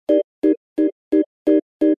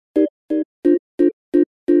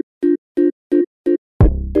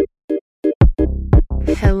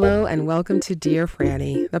Hello and welcome to Dear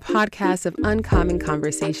Franny, the podcast of uncommon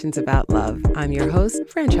conversations about love. I'm your host,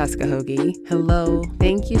 Francesca HERE. Hello,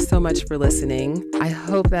 thank you so much for listening. I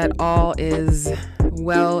hope that all is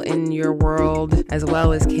well in your world as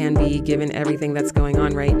well as can be given everything that's going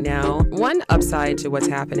on right now. One upside to what's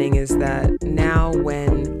happening is that now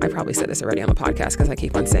when, I probably said this already on the podcast because I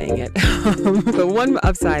keep on saying it, but one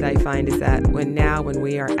upside I find is that when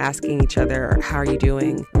we are asking each other, how are you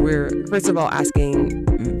doing? We're first of all asking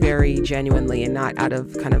very genuinely and not out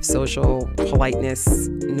of kind of social politeness,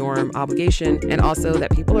 norm, obligation, and also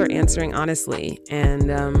that people are answering honestly.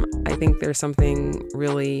 And I think there's something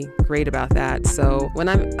really great about that. So when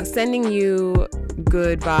I'm sending you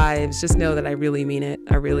good vibes, just know that I really mean it.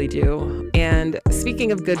 I really do. And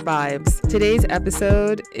speaking of good vibes, today's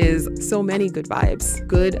episode is so many good vibes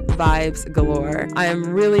galore. I am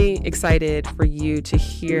really excited for you to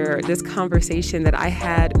hear this conversation that I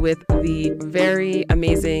had with the very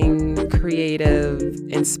amazing, creative,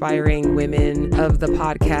 inspiring women of the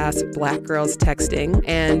podcast Black Girls Texting.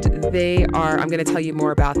 And I'm going to tell you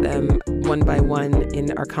more about them one by one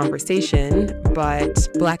in our conversation. But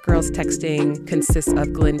Black Girls Texting consists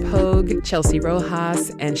of Glenn Pogue, Chelsea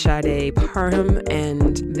Rojas, and Sade Parham.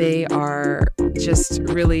 And they are just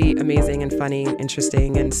really amazing and funny,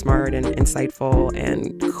 interesting and smart and insightful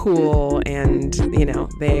and cool. And,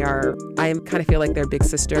 I kind of feel like their big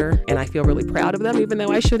sister, and I feel really proud of them, even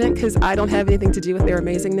though I shouldn't, because I don't have anything to do with their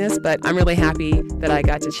amazingness. But I'm really happy that I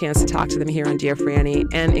got the chance to talk to them here on Dear Franny.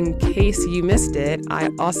 And in case you missed it, I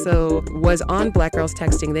also was on Black Girls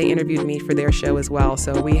Texting. They interviewed me for their show as well.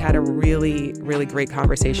 So we had a really, really great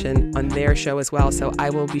conversation on their show as well. So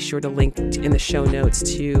I will be sure to link in the show notes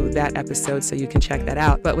to that episode so you can check that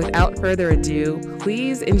out. But without further ado,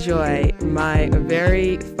 please enjoy my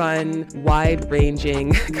very fun,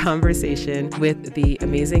 wide-ranging conversation with the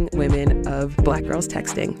amazing women of Black Girls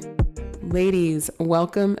Texting. Ladies,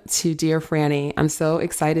 welcome to Dear Franny. I'm so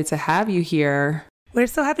excited to have you here. We're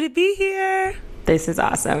so happy to be here. This is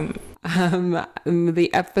awesome. The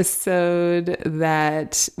episode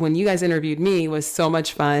that when you guys interviewed me was so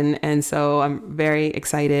much fun. And so I'm very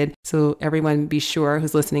excited. So everyone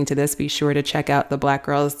who's listening to this, be sure to check out the Black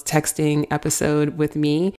Girls Texting episode with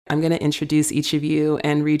me. I'm going to introduce each of you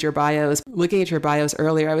and read your bios. Looking at your bios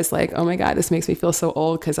earlier, I was like, oh my God, this makes me feel so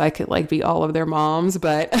old because I could be all of their moms,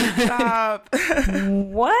 but stop.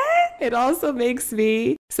 What? It also makes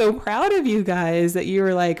me so proud of you guys that you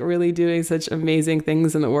were really doing such amazing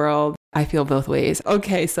things in the world. I feel both ways.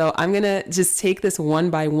 Okay, so I'm going to just take this one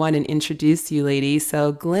by one and introduce you ladies.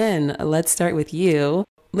 So Glenn, let's start with you.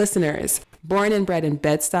 Listeners, born and bred in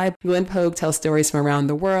Bed-Stuy, Glenn Pogue tells stories from around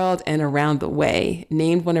the world and around the way.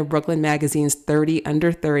 Named one of Brooklyn Magazine's 30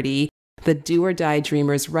 Under 30, the Do or Die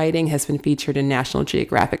Dreamers writing has been featured in National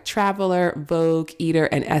Geographic Traveler, Vogue, Eater,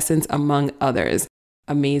 and Essence, among others.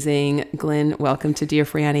 Amazing. Glenn, welcome to Dear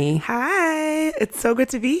Franny. Hi, it's so good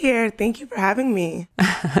to be here. Thank you for having me.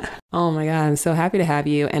 Oh my God, I'm so happy to have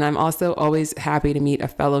you. And I'm also always happy to meet a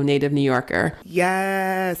fellow native New Yorker.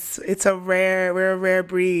 Yes, we're a rare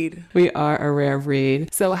breed. We are a rare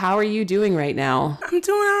breed. So how are you doing right now? I'm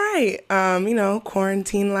doing all right.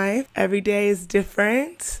 Quarantine life. Every day is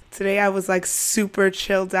different. Today I was super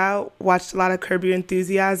chilled out, watched a lot of Curb Your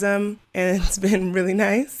Enthusiasm, and it's been really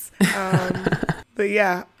nice. But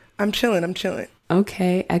yeah, I'm chilling.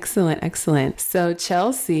 Okay, excellent. So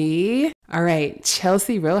Chelsea, all right,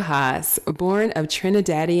 Chelsea Rojas, born of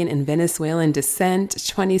Trinidadian and Venezuelan descent,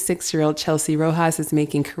 26-year-old Chelsea Rojas is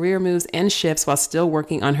making career moves and shifts while still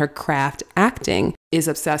working on her craft, acting, is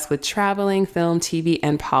obsessed with traveling, film, TV,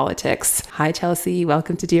 and politics. Hi, Chelsea.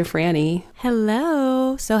 Welcome to Dear Franny.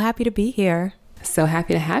 Hello. So happy to be here. So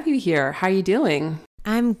happy to have you here. How are you doing?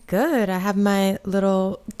 I'm good. I have my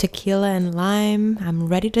little tequila and lime. I'm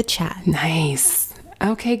ready to chat. Nice.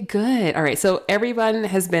 Okay, good. All right. So everyone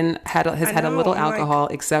has had a little alcohol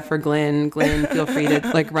except for Glenn. Glenn, feel free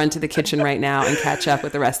to run to the kitchen right now and catch up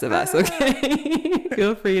with the rest of us. Okay.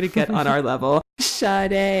 Feel free to get on our level.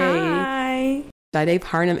 Sade. Hi. Sade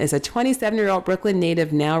Parham is a 27-year-old Brooklyn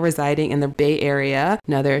native now residing in the Bay Area.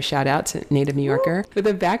 Another shout out to native New Yorker. With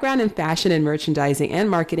a background in fashion and merchandising and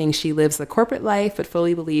marketing, she lives the corporate life but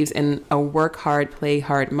fully believes in a work hard, play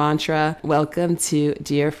hard mantra. Welcome to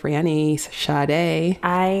Dear Franny, Sade.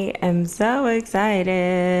 I am so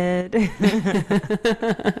excited.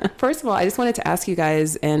 First of all, I just wanted to ask you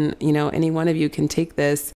guys, and any one of you can take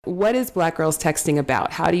this. What is Black Girls Texting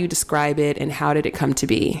about? How do you describe it, and how did it come to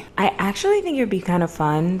be? I actually think it'd be kind of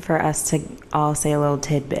fun for us to all say a little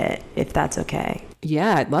tidbit, if that's okay.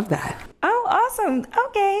 Yeah, I'd love that. Oh, awesome.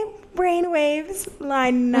 Okay. Brainwaves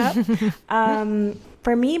lining up.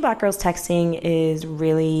 For me, Black Girls Texting is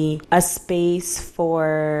really a space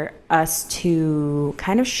for us to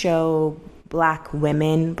kind of show Black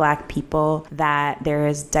women, Black people, that there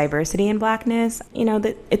is diversity in Blackness. You know,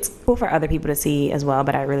 that it's cool for other people to see as well,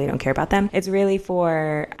 but I really don't care about them. It's really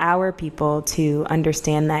for our people to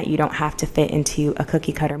understand that you don't have to fit into a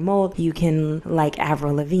cookie cutter mold. You can like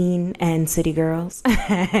Avril Lavigne and City Girls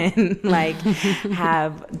and like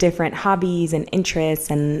have different hobbies and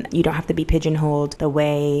interests, and you don't have to be pigeonholed the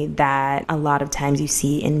way that a lot of times you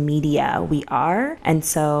see in media we are. And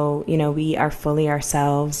so, you know, we are fully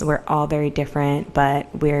ourselves. We're all very different, but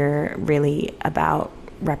we're really about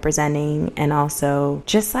representing and also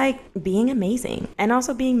just like being amazing and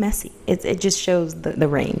also being messy. It just shows the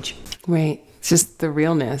range. Right. It's just the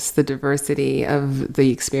realness, the diversity of the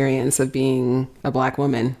experience of being a Black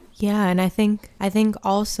woman. Yeah, and I think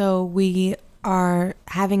also we are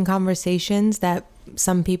having conversations that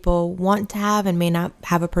some people want to have and may not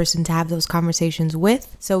have a person to have those conversations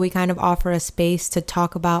with. So we kind of offer a space to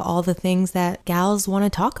talk about all the things that gals want to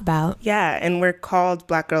talk about. Yeah, and we're called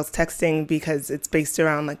Black Girls Texting because it's based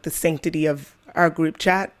around like the sanctity of our group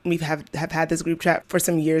chat. We have had this group chat for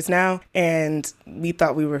some years now, and we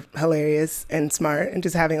thought we were hilarious and smart and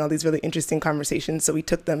just having all these really interesting conversations. So we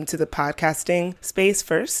took them to the podcasting space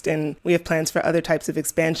first, and we have plans for other types of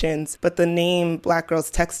expansions. But the name Black Girls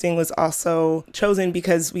Texting was also chosen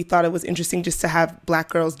because we thought it was interesting just to have Black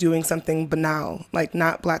girls doing something banal, like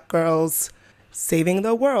not Black girls saving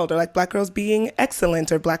the world or like Black girls being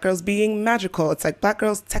excellent or Black girls being magical. It's like Black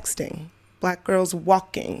girls texting. Black girls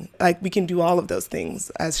walking. Like we can do all of those things.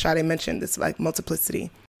 As Sade mentioned, it's like multiplicity.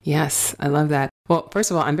 Yes, I love that. Well, first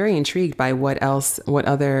of all, I'm very intrigued by what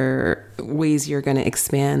other ways you're going to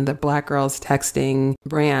expand the Black Girls Texting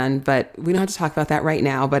brand, but we don't have to talk about that right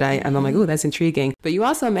now, but I'm like, ooh, that's intriguing. But you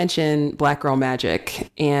also mentioned Black Girl Magic,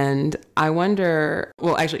 and I wonder,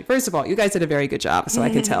 well, actually, first of all, you guys did a very good job, so I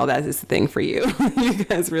can tell that is the thing for you. You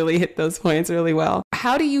guys really hit those points really well.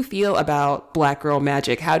 How do you feel about Black Girl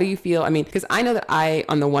Magic? How do you feel? I mean, because I know that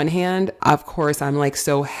on the one hand, of course, I'm like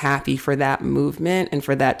so happy for that movement and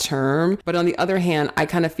for that term, but on the other hand, I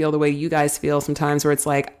kind of feel the way you guys feel sometimes where it's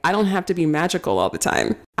like, I don't have to be magical all the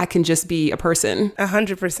time. I can just be a person.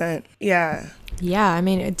 100%. Yeah. Yeah, I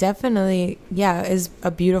mean, it definitely, is a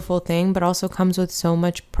beautiful thing, but also comes with so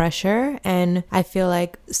much pressure. And I feel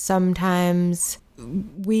like sometimes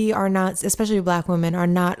we are not, especially Black women, are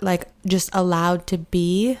not like just allowed to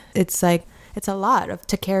be. It's like, it's a lot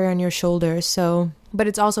to carry on your shoulders. So, but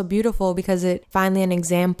it's also beautiful because it finally an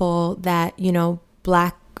example that, you know,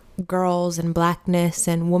 Black girls and Blackness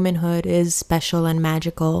and womanhood is special and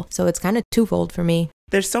magical. So it's kind of twofold for me.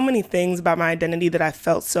 There's so many things about my identity that I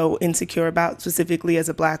felt so insecure about, specifically as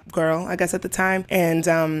a Black girl, I guess at the time. And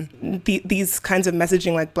these kinds of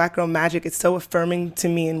messaging like Black Girl Magic, it's so affirming to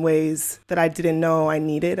me in ways that I didn't know I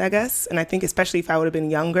needed, I guess. And I think especially if I would have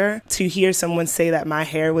been younger, to hear someone say that my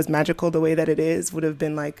hair was magical the way that it is would have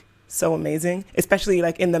been like so amazing, especially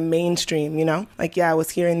like in the mainstream, you know, like, yeah, I was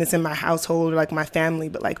hearing this in my household or like my family,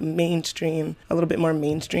 but like mainstream, a little bit more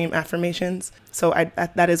mainstream affirmations. So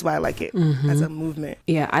that is why I like it as a movement.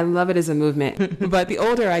 Yeah, I love it as a movement. But the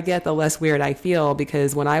older I get, the less weird I feel,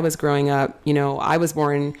 because when I was growing up, you know,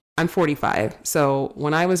 I'm 45. So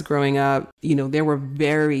when I was growing up, you know, there were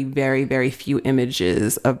very, very, very few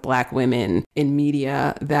images of Black women in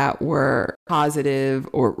media that were positive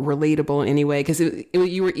or relatable in any way. Because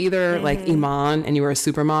you were either like Iman and you were a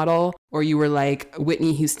supermodel, or you were like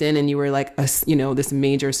Whitney Houston and you were like this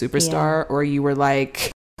major superstar, or you were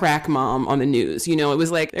like crack mom on the news. You know, it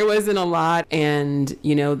was like there wasn't a lot, and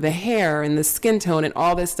you know, the hair and the skin tone and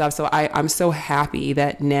all this stuff. So I'm so happy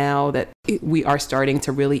that now that we are starting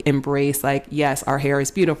to really embrace, like, yes, our hair is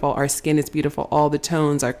beautiful, our skin is beautiful, all the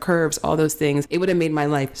tones, our curves, all those things. It would have made my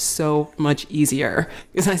life so much easier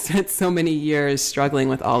because I spent so many years struggling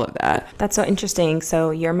with all of that. That's so interesting. So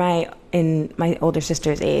you're my older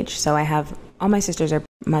sister's age. So I have all my sisters are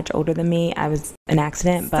much older than me. I was an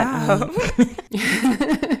accident, but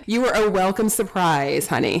you were a welcome surprise,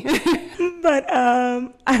 honey. But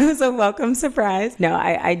I was a welcome surprise. No,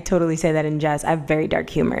 I totally say that in jest. I have very dark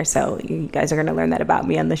humor, so you guys are going to learn that about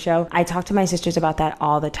me on the show. I talk to my sisters about that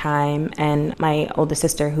all the time, and my oldest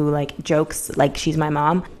sister, who like jokes like she's my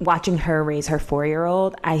mom, watching her raise her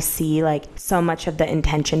 4-year-old, I see like so much of the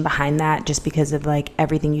intention behind that, just because of like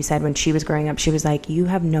everything you said. When she was growing up, she was like, you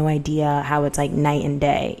have no idea how it's like night and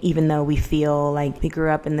day, even though we feel like we grew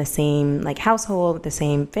up in the same like household with the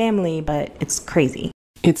same family, but it's crazy.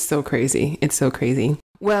 It's so crazy. It's so crazy.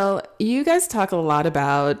 Well, you guys talk a lot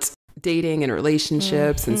about dating and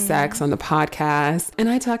relationships and sex on the podcast. And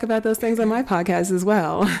I talk about those things on my podcast as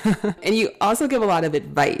well. And you also give a lot of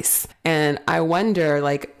advice. And I wonder,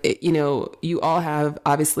 like, you know, you all have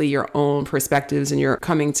obviously your own perspectives and you're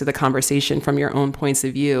coming to the conversation from your own points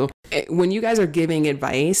of view. When you guys are giving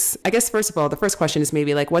advice, I guess, first of all, the first question is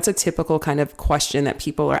maybe like, what's a typical kind of question that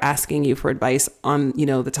people are asking you for advice on, you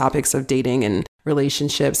know, the topics of dating and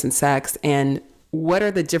relationships and sex? And what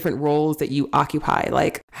are the different roles that you occupy?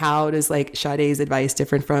 Like, how does like Sade's advice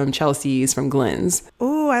different from Chelsea's, from Glenn's?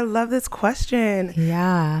 Oh, I love this question.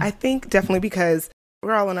 Yeah. I think definitely because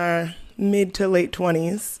we're all in our mid to late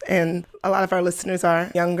 20s and a lot of our listeners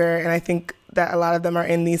are younger. And I think that a lot of them are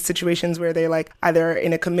in these situations where they're like either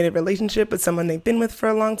in a committed relationship with someone they've been with for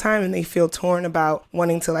a long time and they feel torn about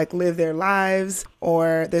wanting to like live their lives,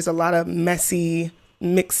 or there's a lot of messy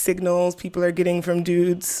mixed signals people are getting from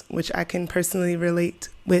dudes, which I can personally relate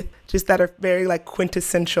with, just that are very like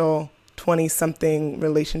quintessential 20-something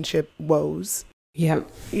relationship woes. Yep.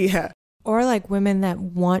 Yeah. Or like women that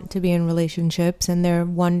want to be in relationships and they're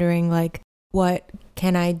wondering like, what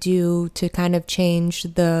can I do to kind of change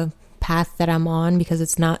the path that I'm on because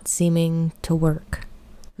it's not seeming to work?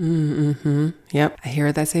 Mm-hmm. Yep. I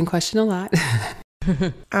hear that same question a lot.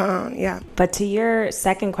 Yeah. But to your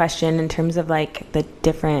second question, in terms of like the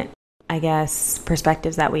different, I guess,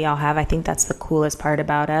 perspectives that we all have, I think that's the coolest part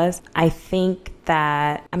about us. I think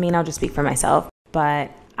that, I mean, I'll just speak for myself,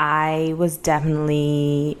 but I was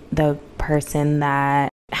definitely the person that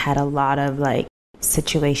had a lot of like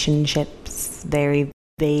situationships, very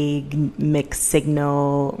vague mixed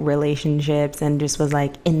signal relationships, and just was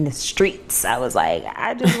like in the streets. I was like,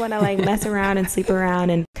 I just want to like mess around and sleep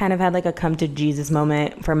around, and kind of had like a come to Jesus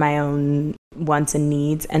moment for my own wants and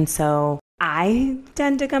needs. And so I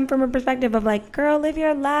tend to come from a perspective of like, girl, live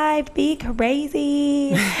your life, be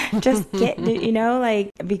crazy, just get, you know, like,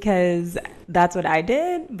 because that's what I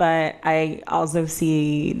did. But I also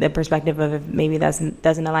see the perspective of if maybe that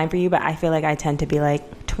doesn't align for you. But I feel like I tend to be like,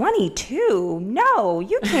 22? No,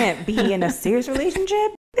 you can't be in a serious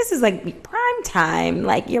relationship. This is like prime time.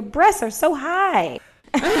 Like, your breasts are so high.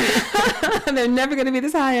 They're never going to be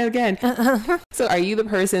this high again. So are you the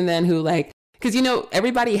person then who like, because, you know,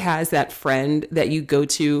 everybody has that friend that you go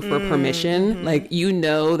to for permission. Mm-hmm. Like, you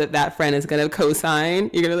know that friend is going to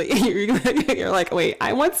co-sign. You're like, wait,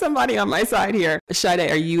 I want somebody on my side here.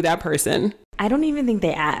 Sade, are you that person? I don't even think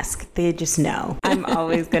they ask. They just know. I'm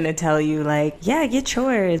always going to tell you like, yeah, get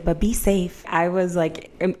yours, but be safe. I was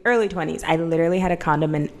like in early 20s. I literally had a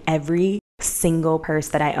condom in every single purse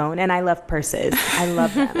that I own. And I love purses. I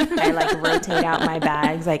love them. I like rotate out my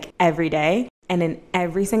bags like every day. And in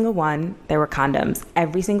every single one, there were condoms.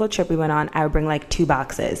 Every single trip we went on, I would bring like 2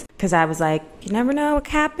 boxes. Because I was like, you never know what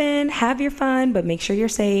can happen. Have your fun, but make sure you're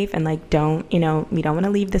safe. And like, don't, you know, we don't want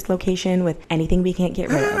to leave this location with anything we can't get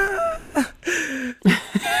rid of.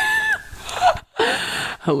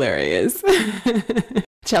 Hilarious.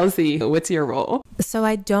 Chelsea, what's your role? So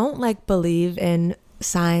I don't like believe in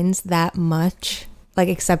signs that much, like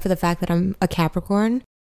except for the fact that I'm a Capricorn.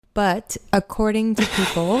 But according to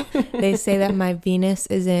people, they say that my Venus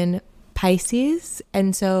is in Pisces.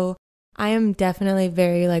 And so I am definitely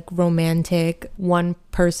very like romantic, one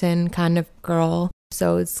person kind of girl.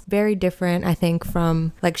 So it's very different, I think,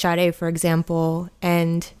 from like Sade, for example.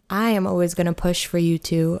 And I am always going to push for you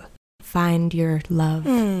to find your love.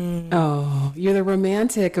 Oh, you're the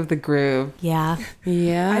romantic of the group. Yeah.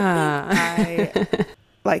 Yeah. I think I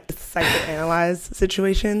like psychoanalyze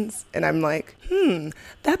situations, and I'm like,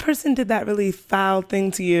 that person did that really foul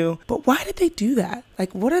thing to you, but why did they do that?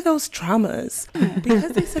 Like, what are those traumas?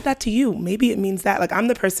 Because they said that to you, maybe it means that. Like, I'm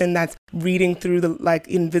the person that's reading through the like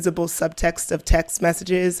invisible subtext of text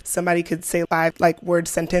messages. Somebody could say 5 like word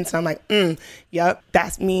sentence, and I'm like, yep,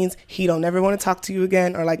 that means he don't ever want to talk to you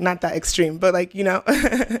again, or like not that extreme, but like, you know.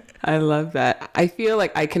 I love that. I feel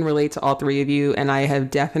like I can relate to all 3 of you, and I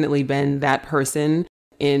have definitely been that person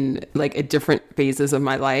in like at different phases of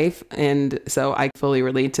my life. And so I fully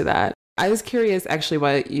relate to that. I was curious, actually,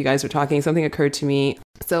 while you guys were talking, something occurred to me.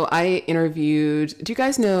 So I interviewed, do you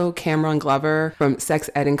guys know Cameron Glover from Sex,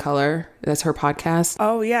 Ed, and Color? That's her podcast.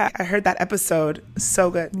 Oh, yeah. I heard that episode.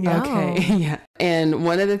 So good. Yeah. Okay. Yeah. And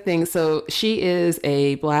one of the things, so she is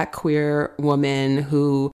a Black queer woman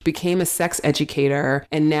who became a sex educator,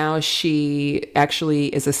 and now she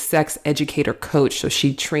actually is a sex educator coach. So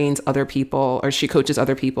she trains other people, or she coaches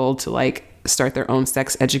other people to like start their own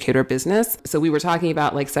sex educator business. So we were talking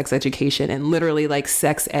about like sex education and literally like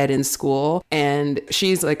sex ed in school. And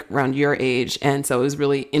she's like around your age. And so it was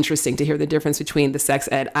really interesting to hear the difference between the sex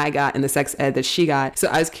ed I got and the sex ed that she got. So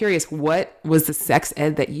I was curious, what was the sex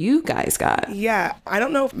ed that you guys got? Yeah, I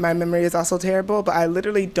don't know if my memory is also terrible, but I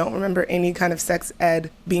literally don't remember any kind of sex ed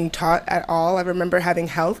being taught at all. I remember having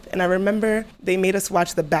health, and I remember they made us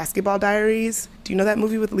watch the Basketball Diaries. Do you know that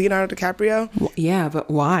movie with Leonardo DiCaprio? Well, yeah, but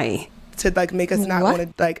why? To like make us not want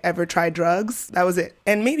to like ever try drugs. That was it.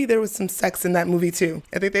 And maybe there was some sex in that movie too.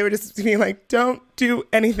 I think they were just being like, don't do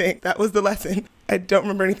anything. That was the lesson. I don't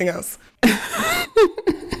remember anything else.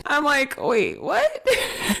 I'm like, wait, what?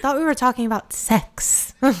 I thought we were talking about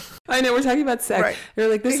sex. I know, we're talking about sex. Right. They're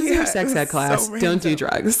like, this is your sex ed class. So don't do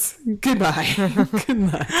drugs. Goodbye.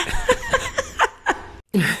 Good luck.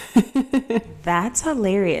 That's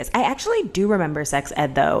hilarious. I actually do remember sex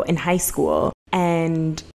ed though in high school.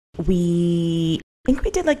 And I think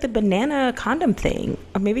we did like the banana condom thing.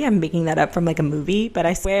 Or maybe I'm making that up from like a movie, but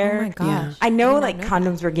I swear. Oh my gosh. I know like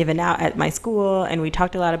condoms were given out at my school and we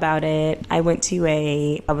talked a lot about it. I went to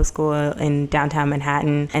a public school in downtown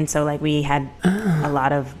Manhattan. And so like we had a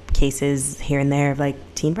lot of cases here and there of like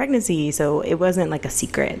teen pregnancy. So it wasn't like a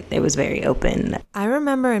secret. It was very open. I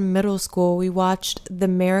remember in middle school, we watched The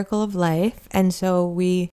Miracle of Life. And so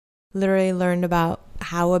we literally learned about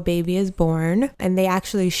how a baby is born, and they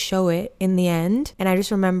actually show it in the end. And I just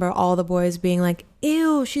remember all the boys being like,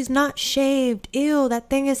 ew, she's not shaved. Ew, that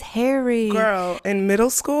thing is hairy. Girl, in middle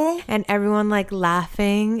school? And everyone like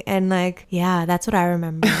laughing and like, yeah, that's what I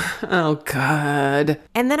remember. Oh, God.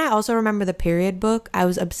 And then I also remember the period book. I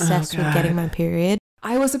was obsessed with getting my period.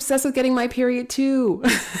 I was obsessed with getting my period too.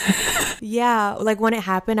 Yeah, like when it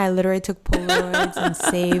happened, I literally took Polaroids and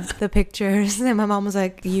saved the pictures. And my mom was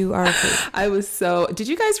like, you are a freak. Did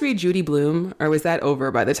you guys read Judy Blume, or was that over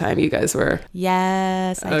by the time you guys were?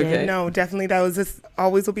 Yes, I did. No, definitely. That was just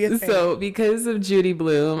always will be a thing. So because of Judy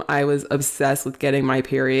Blume, I was obsessed with getting my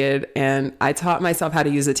period. And I taught myself how to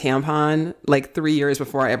use a tampon like 3 years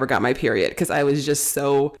before I ever got my period because I was just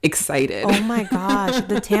so excited. Oh my gosh.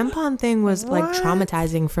 The tampon thing was like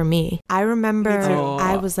traumatizing for me. I remember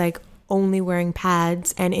I was like only wearing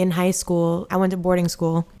pads, and in high school, I went to boarding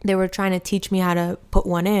school. They were trying to teach me how to put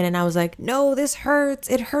one in, and I was like, no, this hurts.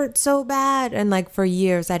 It hurts so bad. And like for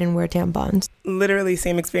years, I didn't wear tampons. Literally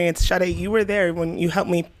same experience. Sade, you were there when you helped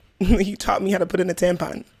me. You taught me how to put in a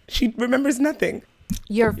tampon. She remembers nothing.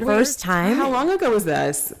 Your first time? How long ago was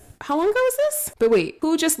this? But wait,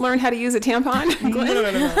 who just learned how to use a tampon?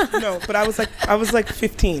 No. But I was like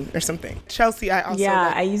 15 or something. Chelsea, I also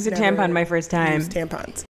I used a tampon my first time. Used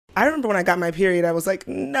tampons. I remember when I got my period, I was like,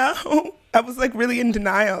 no. I was like really in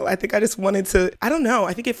denial. I think I just wanted to, I don't know.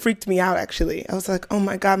 I think it freaked me out actually. I was like, oh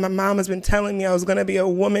my God, my mom has been telling me I was going to be a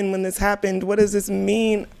woman when this happened. What does this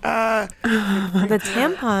mean? The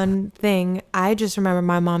tampon thing, I just remember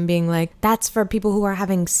my mom being like, that's for people who are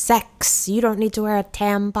having sex. You don't need to wear a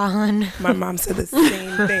tampon. My mom said the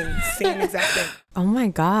same thing, same exact thing. Oh my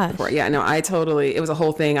gosh. Yeah, no, it was a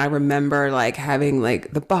whole thing. I remember like having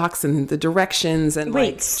like the box and the directions and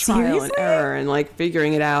like trial and error and like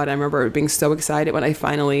figuring it out. I remember being so excited when I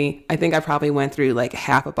think I probably went through like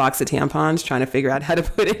half a box of tampons trying to figure out how to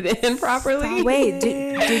put it in properly. Wait,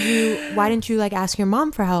 why didn't you like ask your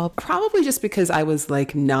mom for help? Probably just because I was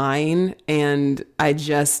like 9 and I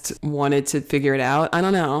just wanted to figure it out. I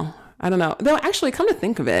don't know. Though actually, come to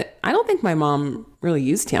think of it, I don't think my mom really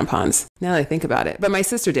used tampons now that I think about it. But my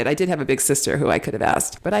sister did. I did have a big sister who I could have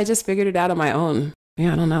asked. But I just figured it out on my own.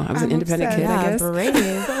 Yeah, I don't know. I was an independent kid, I guess. Brave.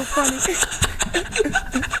 So funny.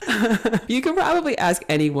 You can probably ask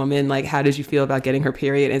any woman, like, how did you feel about getting her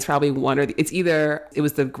period? And it's probably it's either it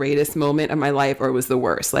was the greatest moment of my life or it was the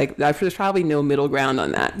worst. Like, there's probably no middle ground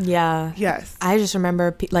on that. Yeah. Yes. I just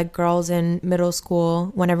remember like girls in middle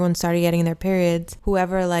school when everyone started getting their periods,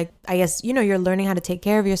 whoever like, I guess, you're learning how to take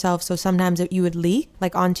care of yourself. So sometimes you would leak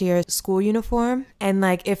like onto your school uniform. And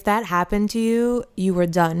like, if that happened to you, you were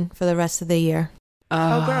done for the rest of the year.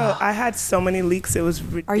 Oh, girl, I had so many leaks. It was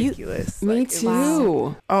ridiculous. Me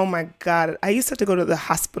too. Oh, my God. I used to have to go to the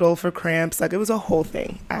hospital for cramps. Like, it was a whole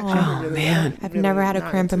thing. Man. I've never had a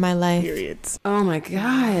cramp in my life. Periods. Oh, my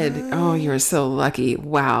God. Oh, you're so lucky.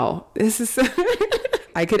 Wow. This is so...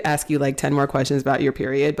 I could ask you like 10 more questions about your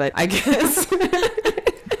period, but I guess...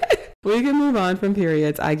 We can move on from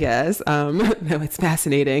periods, I guess. No, it's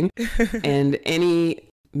fascinating. And any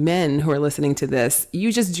men who are listening to this,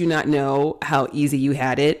 you just do not know how easy you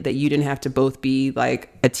had it, that you didn't have to both be like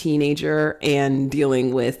a teenager and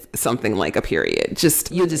dealing with something like a period.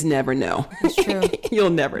 You'll just never know. That's true. You'll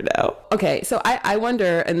never know. Okay, so I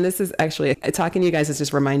wonder, and this is actually, talking to you guys is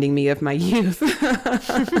just reminding me of my youth.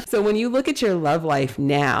 So when you look at your love life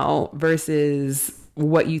now versus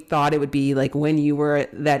what you thought it would be like when you were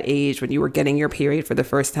that age, when you were getting your period for the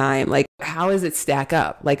first time, like how does it stack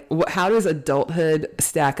up? Like how does adulthood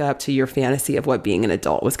stack up to your fantasy of what being an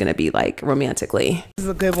adult was going to be like romantically? This is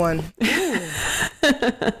a good one.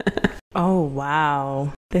 Oh,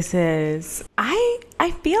 wow.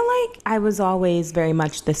 I feel like I was always very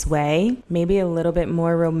much this way, maybe a little bit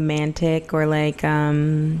more romantic or like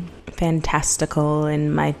fantastical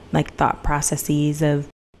in my like thought processes of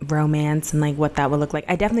romance and like what that would look like.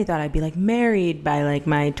 I definitely thought I'd be like married by like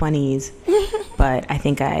my 20s, but I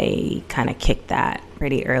think I kind of kicked that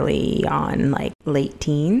pretty early on, like late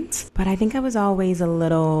teens. But I think I was always a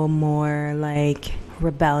little more like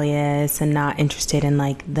rebellious and not interested in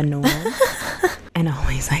like the norm and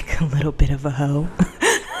always like a little bit of a hoe.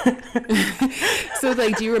 So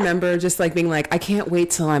like, do you remember just like being like, I can't wait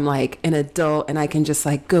till I'm like an adult and I can just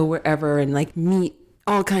like go wherever and like meet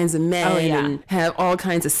all kinds of men and have all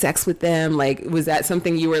kinds of sex with them? Like, was that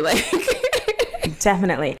something you were like?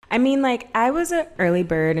 Definitely. I mean, like, I was an early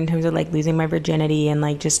bird in terms of like losing my virginity and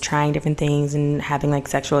like just trying different things and having like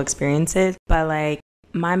sexual experiences. But like,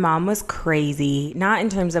 my mom was crazy, not in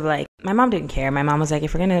terms of like, my mom didn't care. My mom was like,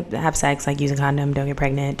 if we're going to have sex, like use a condom, don't get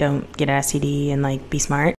pregnant, don't get an STD, and like be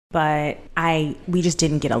smart. But we just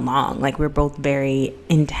didn't get along. Like we're both very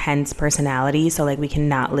intense personalities. So like we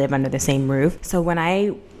cannot live under the same roof. So when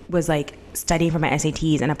I was like studying for my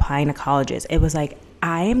SATs and applying to colleges, it was like,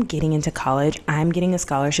 I am getting into college. I'm getting a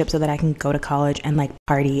scholarship so that I can go to college and like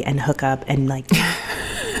party and hook up and like...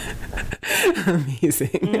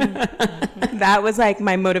 Amazing. That was like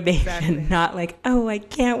my motivation, not like, oh, I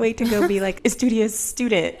can't wait to go be like a studious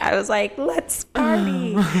student. I was like, let's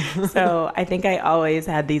party. So I think I always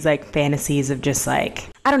had these like fantasies of just like,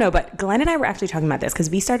 I don't know, but Glenn and I were actually talking about this because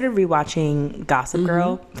we started rewatching Gossip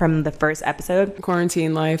Girl from the first episode.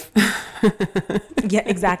 Quarantine life. Yeah,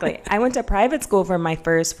 exactly. I went to private school for my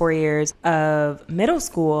first 4 years of middle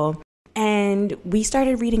school. And we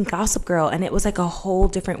started reading Gossip Girl and it was like a whole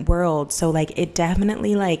different world. So like it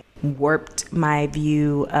definitely like warped my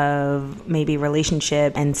view of maybe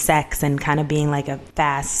relationship and sex and kind of being like a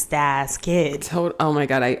fast ass kid. Oh my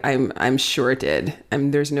God, I'm sure it did.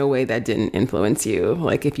 There's no way that didn't influence you.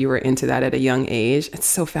 Like if you were into that at a young age, it's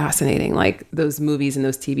so fascinating. Like those movies and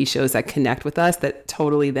those TV shows that connect with us that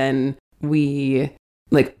totally then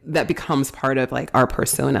like that becomes part of like our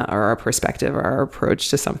persona or our perspective or our approach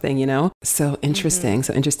to something, you know? So interesting.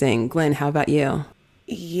 So interesting. Glenn, how about you?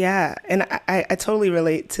 Yeah. And I totally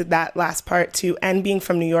relate to that last part too. And being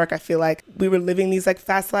from New York, I feel like we were living these like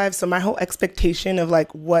fast lives. So my whole expectation of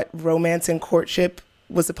like what romance and courtship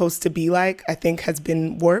was supposed to be like, I think has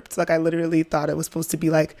been warped. Like I literally thought it was supposed to be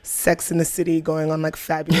like Sex in the City, going on like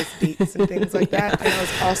fabulous dates and things like that. And I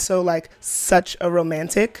was also like such a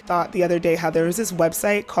romantic. Thought the other day how there was this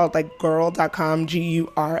website called like girl.com,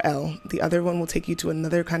 GURL. The other one will take you to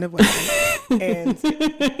another kind of website.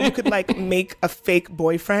 And you could like make a fake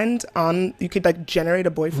boyfriend you could like generate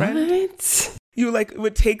a boyfriend. What? You like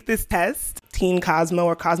would take this test, Teen Cosmo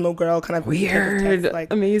or Cosmo Girl kind of weird, test,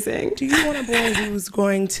 like, amazing. Do you want a boy who's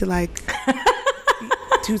going to like,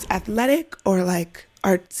 who's athletic or like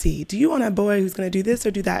artsy? Do you want a boy who's going to do this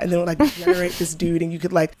or do that? And then it would like generate this dude and you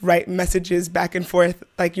could like write messages back and forth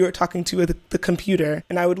like you were talking to the computer.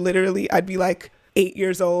 And I'd be like 8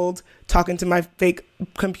 years old talking to my fake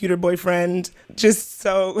computer boyfriend, just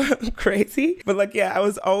so crazy. But like, yeah, I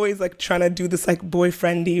was always like trying to do this like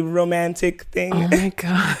boyfriendy romantic thing. Oh my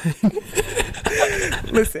God.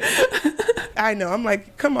 Listen, I know. I'm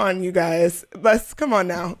like, come on, you guys. Come on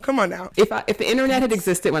now. If the internet had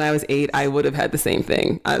existed when I was 8, I would have had the same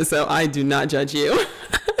thing. So I do not judge you.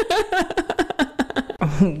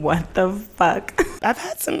 What the fuck? I've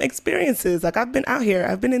had some experiences. Like I've been out here.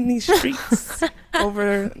 I've been in these streets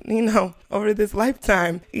over this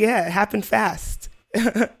lifetime. Yeah, it happened fast.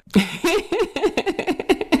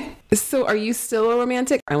 So are you still a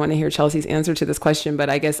romantic? I want to hear Chelsea's answer to this question, but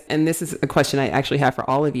I guess, and this is a question I actually have for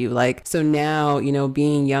all of you. Like, so now,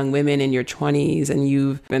 being young women in your 20s and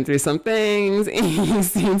you've been through some things and you've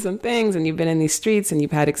seen some things and you've been in these streets and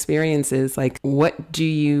you've had experiences, like, what do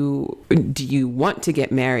you want to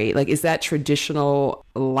get married? Like, is that traditional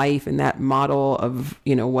life and that model of,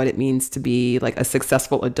 what it means to be like a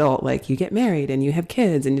successful adult? Like you get married and you have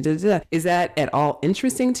kids and is that at all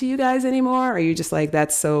interesting to you guys anymore? Or are you just like,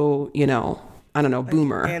 that's so, I don't know,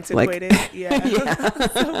 boomer. Antiquated. Yeah.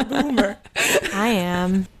 So boomer. I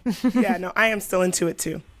am. Yeah, no, I am still into it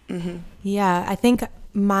too. Yeah, I think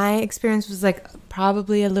my experience was like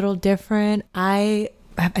probably a little different. I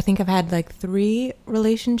think I've had like 3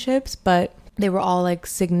 relationships, but they were all like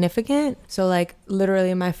significant. So like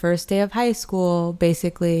literally my first day of high school,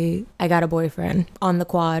 basically I got a boyfriend on the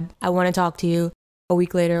quad. I want to talk to you. A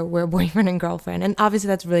week later, we're boyfriend and girlfriend. And obviously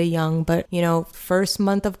that's really young, but you know, first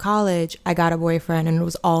month of college, I got a boyfriend, and it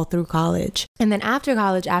was all through college. And then after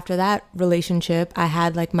college, after that relationship, I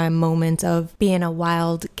had like my moments of being a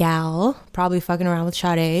wild gal, probably fucking around with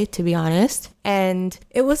Sade, to be honest. And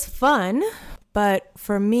it was fun. But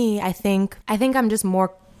for me, I think I'm just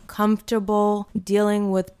more comfortable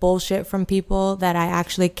dealing with bullshit from people that I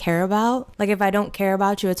actually care about. Like if I don't care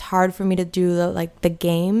about you, it's hard for me to do the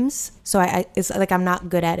games. So it's like I'm not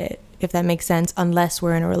good at it, if that makes sense, unless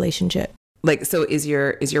we're in a relationship. Like, so is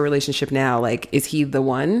your relationship now, like, is he the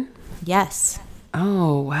one? Yes.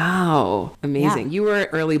 Oh, wow. Amazing. Yeah. You were an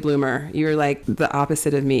early bloomer. You were like the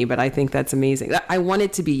opposite of me, but I think that's amazing. I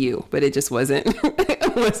wanted to be you, but it just wasn't,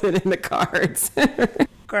 it wasn't in the cards.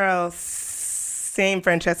 Girls. Same,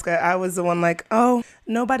 Francesca. I was the one like, oh,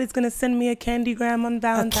 nobody's going to send me a candygram on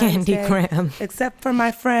Valentine's Day. Candygram. Except for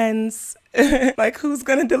my friends. Like, who's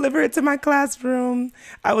going to deliver it to my classroom?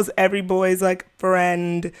 I was every boy's, like,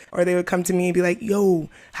 friend. Or they would come to me and be like, yo,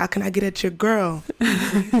 how can I get at your girl? What do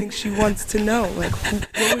you think she wants to know? Like, what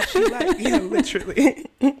would she like? Yeah, literally.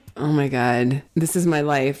 Oh, my God. This is my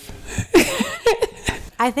life.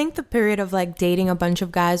 I think the period of like dating a bunch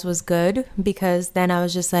of guys was good, because then I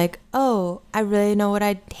was just like, oh, I really know what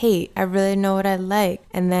I hate. I really know what I like.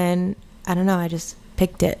 And then, I don't know, I just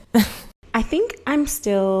picked it. I think I'm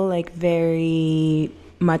still like very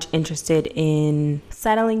much interested in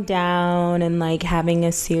settling down and like having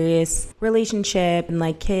a serious relationship and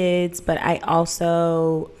like kids, but I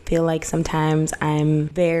also feel like sometimes I'm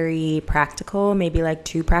very practical, maybe like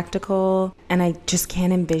too practical, and I just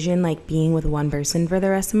can't envision like being with one person for the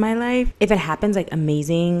rest of my life. If it happens, like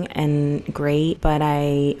amazing and great, but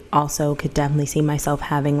I also could definitely see myself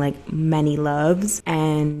having like many loves.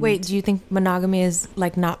 And wait, do you think monogamy is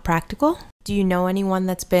like not practical? Do you know anyone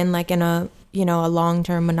that's been like in a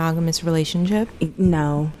long-term monogamous relationship?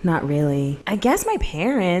 No, not really. I guess my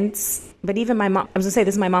parents, but even my mom, I was gonna say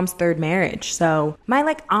this is my mom's 3rd marriage. So my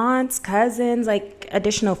like aunts, cousins, like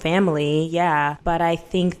additional family. Yeah. But I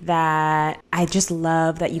think that I just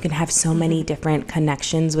love that you can have so many different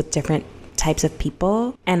connections with different types of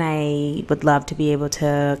people, and I would love to be able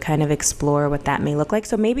to kind of explore what that may look like.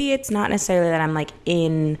 So maybe it's not necessarily that I'm like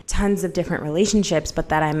in tons of different relationships, but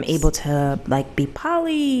that I'm able to like be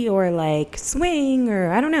poly or like swing,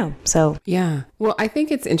 or I don't know. So yeah. Well, I think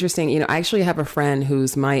it's interesting. I actually have a friend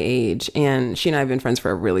who's my age, and she and I have been friends for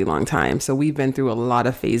a really long time. So we've been through a lot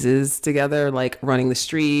of phases together, like running the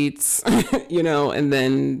streets, and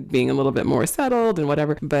then being a little bit more settled and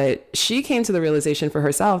whatever. But she came to the realization for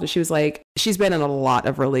herself, and she was like, she's been in a lot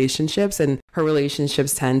of relationships, and her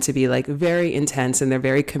relationships tend to be like very intense, and they're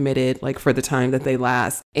very committed, like for the time that they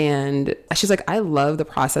last. And she's like, I love the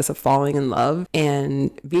process of falling in love, and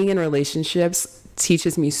being in relationships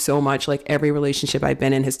teaches me so much. Like every relationship I've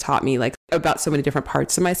been in has taught me like about so many different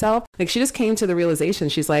parts of myself. Like she just came to the realization,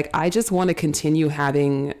 she's like, I just want to continue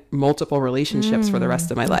having multiple relationships for the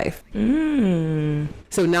rest of my life.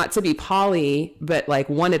 So not to be poly, but like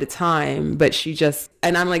one at a time. But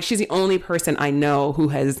and I'm like, she's the only person I know who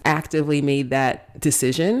has actively made that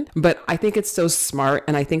decision. But I think it's so smart.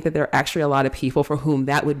 And I think that there are actually a lot of people for whom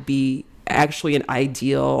that would be actually an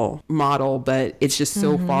ideal model, but it's just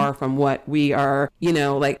so far from what we are,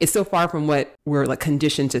 like it's so far from what we're like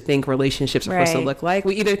conditioned to think relationships are supposed to look like.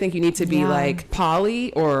 We either think you need to be like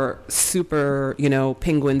poly or super,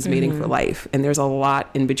 penguins mating for life. And there's a lot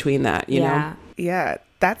in between that, you know? Yeah,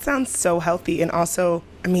 that sounds so healthy. And also,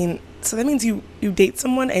 so that means you date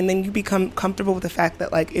someone and then you become comfortable with the fact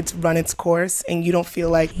that like it's run its course and you don't feel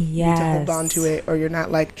like you need to hold on to it, or you're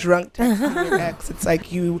not like drunk texting your ex. It's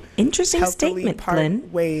like you interesting statement, part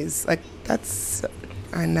Glenn. Ways. Like that's,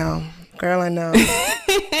 I know. Girl, I know.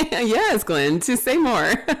 Yes, Glenn, to say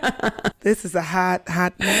more. This is a hot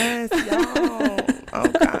mess, y'all. Oh,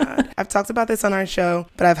 God. I've talked about this on our show,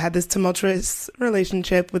 but I've had this tumultuous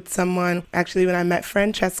relationship with someone. Actually, when I met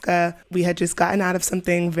Francesca, we had just gotten out of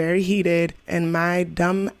something very heated, and my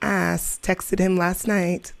dumb ass texted him last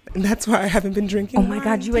night. And that's why I haven't been drinking. Oh, my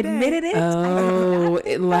God, you today. Admitted it? Oh,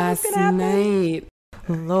 last night.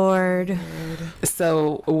 Lord.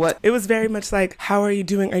 So what? It was very much like, how are you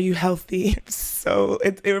doing? Are you healthy? So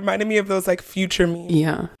it reminded me of those like future memes.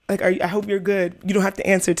 Yeah. Like, I hope you're good. You don't have to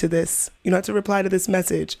answer to this. You don't have to reply to this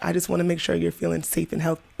message. I just want to make sure you're feeling safe and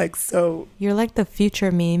healthy. Like, so You're like the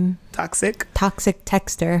future meme. toxic. Toxic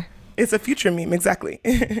texter. It's a future meme, exactly.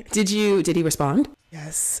 Did he respond?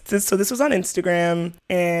 Yes. So this was on Instagram,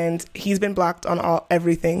 and he's been blocked on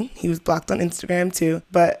everything. He was blocked on Instagram too.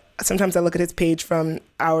 But sometimes I look at his page from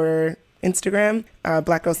our Instagram,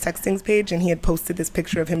 Black Girls Texting's page, and he had posted this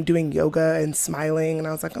picture of him doing yoga and smiling, and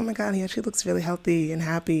I was like, oh my God, he actually looks really healthy and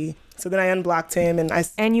happy. So then I unblocked him,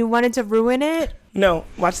 and you wanted to ruin it? No,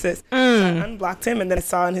 watch this. So I unblocked him, and then I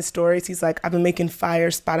saw in his stories, he's like, I've been making fire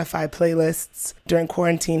Spotify playlists during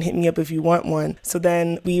quarantine. Hit me up if you want one. So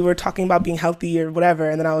then we were talking about being healthy or whatever,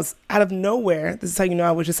 and then I was out of nowhere. This is how you know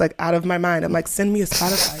I was just like out of my mind. I'm like, send me a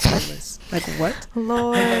Spotify playlist. Like, what?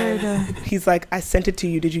 Lord. He's like, I sent it to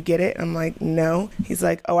you. Did you get it? I'm like, no. He's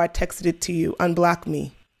like, oh, I texted it to you. Unblock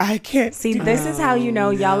me. I can't see. This is how you know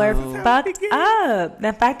y'all are fucked up.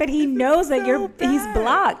 The fact that he knows that he's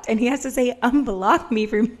blocked, and he has to say unblock me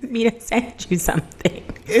for me to send you something.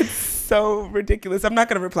 It's so ridiculous. I'm not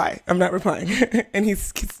gonna reply. I'm not replying, and he's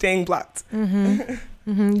staying blocked.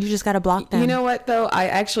 You just gotta block them. You know what though? I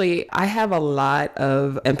have a lot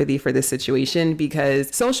of empathy for this situation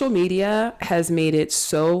because social media has made it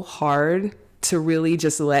so hard to really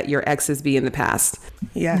just let your exes be in the past.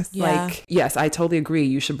 Yes. Yeah. Like, yes, I totally agree.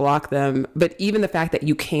 You should block them. But even the fact that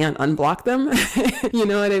you can't unblock them, you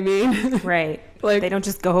know what I mean? Right. Like, they don't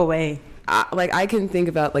just go away. I can think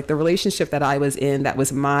about like the relationship that I was in that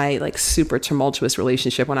was my like super tumultuous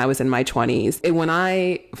relationship when I was in my 20s. And when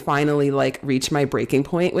I finally like reached my breaking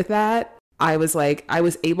point with that, I was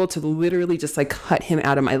able to literally just like cut him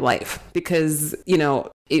out of my life because,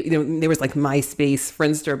 there was like MySpace,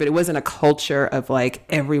 Friendster, but it wasn't a culture of like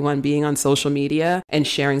everyone being on social media and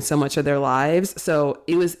sharing so much of their lives. So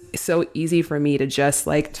it was so easy for me to just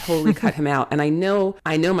like totally cut him out. And I know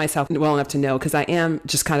myself well enough to know, because I am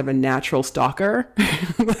just kind of a natural stalker.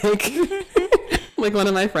 Like one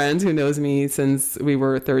of my friends who knows me since we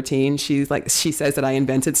were 13, she says that I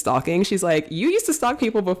invented stalking. She's like, you used to stalk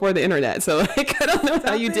people before the internet. So like, I don't know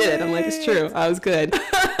how you did it. I'm like, it's true. I was good.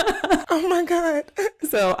 Oh my God.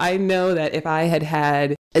 So I know that if I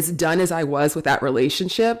had as done as I was with that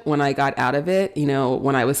relationship when I got out of it,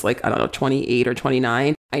 when I was like, I don't know, 28 or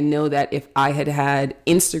 29, I know that if I had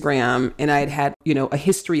Instagram and I had a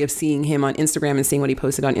history of seeing him on Instagram and seeing what he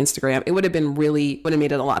posted on Instagram, it would have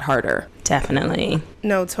made it a lot harder. Definitely.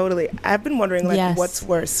 No, totally. I've been wondering, like, Yes. what's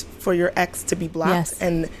worse, for your ex to be blocked Yes.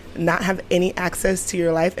 and not have any access to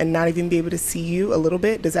your life and not even be able to see you a little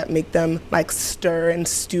bit? Does that make them like stir and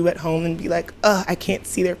stew at home and be like, I can't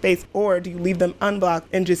see their face? Or do you leave them unblocked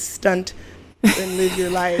and just stunt and live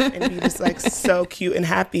your life and be just like so cute and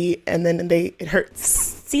happy, and then it hurts?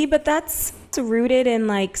 See, but that's rooted in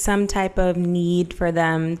like some type of need for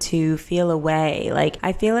them to feel away. Like,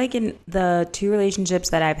 I feel like in the two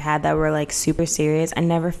relationships that I've had that were like super serious, I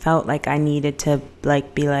never felt like I needed to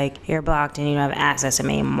like be like, you're blocked and you don't have access to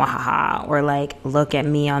me, mwahaha, or like look at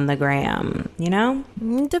me on the gram,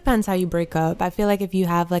 It depends how you break up. I feel like if you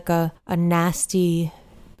have like a nasty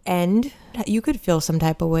end, you could feel some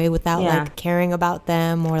type of way without like caring about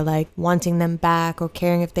them or like wanting them back or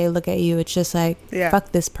caring if they look at you. It's just like,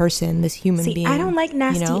 fuck this person, this human being. I don't like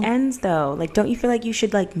nasty ends though. Like, don't you feel like you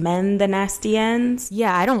should like mend the nasty ends?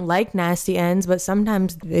 Yeah, I don't like nasty ends, but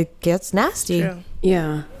sometimes it gets nasty. True.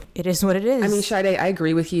 Yeah. It is what it is. I mean, Sade, I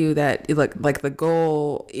agree with you that like the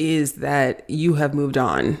goal is that you have moved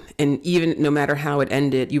on, and even no matter how it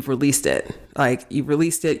ended, you've released it. Like, you've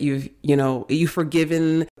released it, you've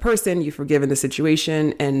forgiven the person, you've forgiven the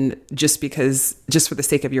situation, and just for the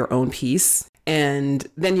sake of your own peace. And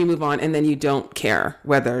then you move on, and then you don't care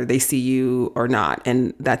whether they see you or not.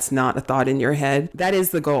 And that's not a thought in your head. That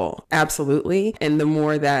is the goal. Absolutely. And the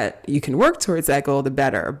more that you can work towards that goal, the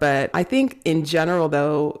better. But I think in general,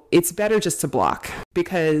 though, it's better just to block,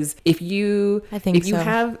 because if you're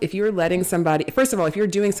letting somebody, first of all, if you're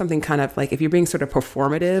doing something kind of like, if you're being sort of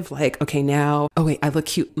performative, like, okay, now, oh wait, I look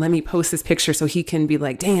cute, let me post this picture so he can be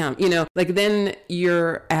like, damn, like, then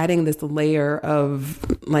you're adding this layer of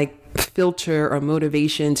like filter or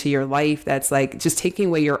motivation to your life that's like just taking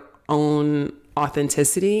away your own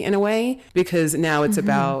authenticity in a way, because now it's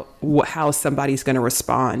about how somebody's going to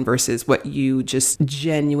respond versus what you just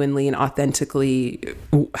genuinely and authentically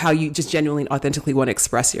want to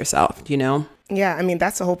express yourself, Yeah, I mean,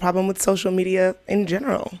 that's the whole problem with social media in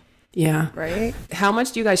general. Yeah. Right. How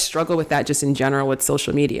much do you guys struggle with that just in general with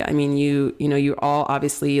social media? I mean, you know, you're all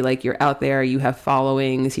obviously like you're out there, you have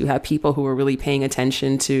followings, you have people who are really paying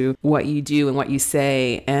attention to what you do and what you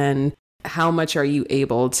say. And how much are you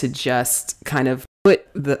able to just kind of put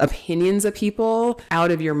the opinions of people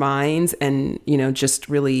out of your minds and, you know, just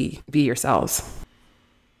really be yourselves?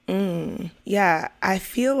 Yeah, I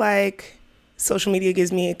feel like social media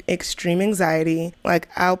gives me extreme anxiety. Like,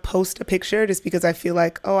 I'll post a picture just because I feel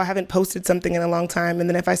like, oh, I haven't posted something in a long time. And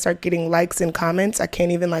then if I start getting likes and comments, I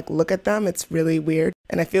can't even like look at them. It's really weird.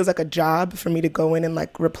 And it feels like a job for me to go in and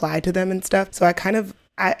like reply to them and stuff. So I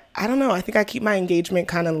don't know. I think I keep my engagement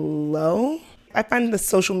kind of low. I find the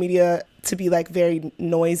social media to be like very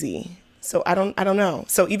noisy. So I don't know.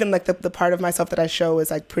 So even like the part of myself that I show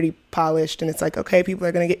is like pretty polished, and it's like, okay, people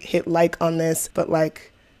are going to hit like on this, but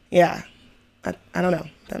like, yeah. I don't know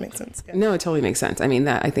if that makes sense. Yeah. No, it totally makes sense. I mean,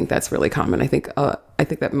 I think that's really common. I think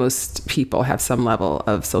that most people have some level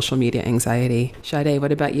of social media anxiety. Sade,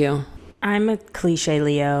 what about you? I'm a cliche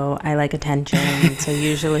Leo. I like attention. So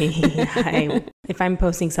usually if I'm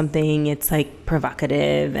posting something, it's like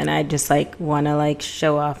provocative and I just like want to like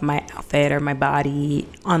show off my outfit or my body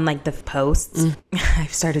on like the posts.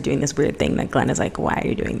 I've started doing this weird thing that Glenn is like, why are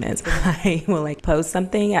you doing this? I will like post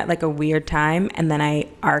something at like a weird time and then I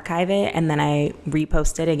archive it and then I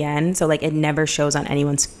repost it again. So like it never shows on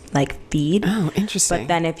anyone's like feed. Oh, interesting. But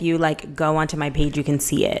then if you like go onto my page, you can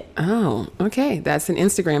see it. Oh, okay. That's an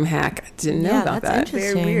Instagram hack. Didn't know about that.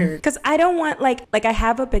 Very weird. Because I don't want like I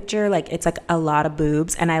have a picture like it's like a lot of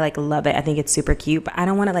boobs and I like love it. I think it's super cute, but I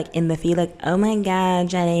don't want it like in the feed like, oh my god,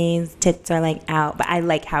 Jenny's tits are like out. But I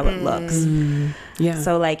like how it looks. Yeah.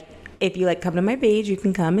 So like if you like come to my page, you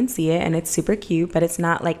can come and see it and it's super cute, but it's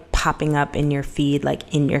not like popping up in your feed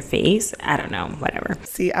like in your face. I don't know, whatever.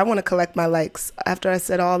 See, I want to collect my likes. After I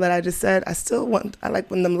said all that I just said, I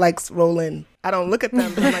like when them likes roll in. I don't look at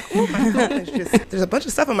them, but I'm like, oh my goodness, there's a bunch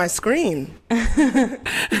of stuff on my screen.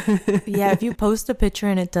 Yeah, if you post a picture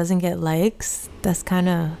and it doesn't get likes, that's kind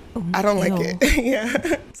of... I don't like it.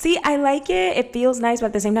 Yeah. See, I like it. It feels nice, but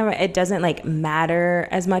at the same time, it doesn't like matter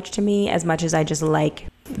as much to me as much as I just like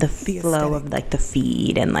the flow of like the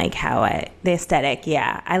feed and like the aesthetic.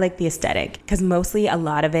 Yeah, I like the aesthetic because mostly a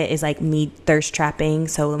lot of it is like me thirst trapping.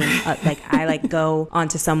 So like I like go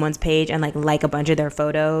onto someone's page and like a bunch of their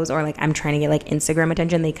photos, or like I'm trying to get like Instagram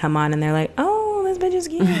attention. They come on and they're like, oh, this bitch is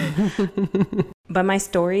cute. But my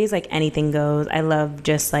stories, like anything goes. I love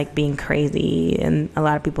just like being crazy, and a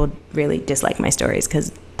lot of people really dislike my stories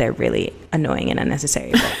because they're really annoying and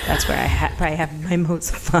unnecessary. But that's where I probably have my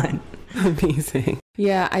most fun. Amazing.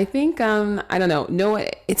 Yeah, I think, I don't know. No,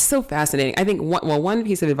 it's so fascinating. I think one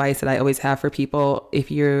piece of advice that I always have for people,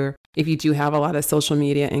 if you do have a lot of social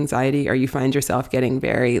media anxiety or you find yourself getting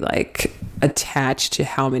very like attached to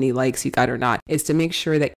how many likes you got or not, is to make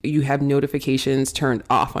sure that you have notifications turned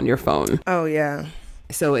off on your phone. Oh, yeah.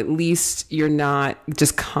 So at least you're not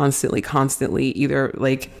just constantly either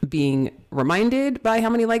like being reminded by how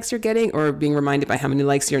many likes you're getting or being reminded by how many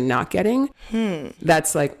likes you're not getting.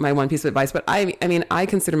 That's like my one piece of advice. But I mean, I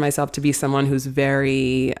consider myself to be someone who's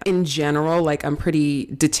very, in general, like I'm pretty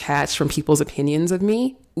detached from people's opinions of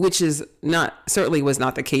me, which is certainly was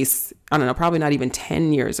not the case. I don't know, probably not even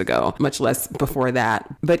 10 years ago, much less before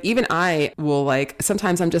that. But even I will like,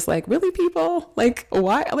 sometimes I'm just like, really, people? Like,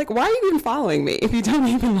 why are you even following me if you don't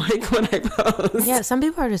even like what I post? Yeah, some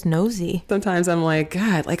people are just nosy. Sometimes I'm like,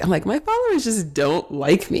 God, like, I'm like, my followers just don't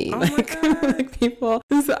like me. Oh like people.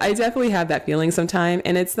 So I definitely have that feeling sometimes.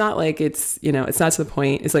 And it's not like it's not to the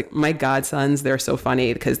point. It's like my godsons, they're so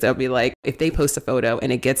funny because they'll be like, if they post a photo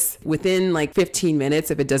and it gets within like 15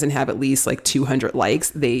 minutes, if it doesn't have at least like 200 likes,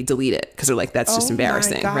 they delete it because they're like, that's just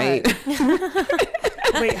embarrassing, right?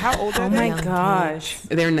 Wait, how old are they? Oh my gosh.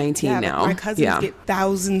 They're 19 now. My cousins get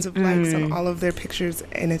thousands of likes on all of their pictures,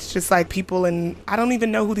 and it's just like people, and I don't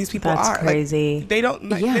even know who these people That's are. Crazy. Like, they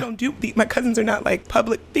don't do. My cousins are not like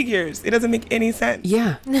public figures. It doesn't make any sense.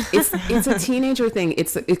 Yeah, it's a teenager thing.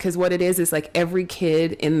 It's because what it is like every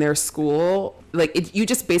kid in their school, like you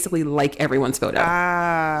just basically like everyone's photo,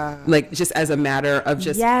 like just as a matter of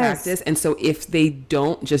just practice. And so if they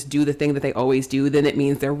don't just do the thing that they always do, then it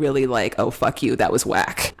means they're really like, oh fuck you, that was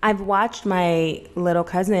whack. I've watched my little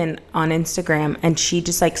cousin on Instagram and she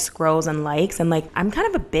just like scrolls and likes, and like I'm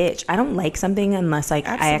kind of a bitch. I don't like something unless like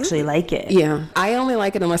I actually like it. Yeah, I only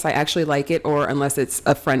like it unless I actually like it, or unless it's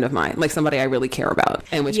a friend of mine, like somebody I really care about,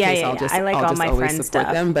 in which case I'll just always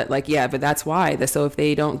support them. But like, yeah, but that's why. So if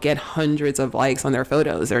they don't get hundreds of likes on their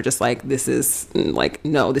photos, they're just like, this is like,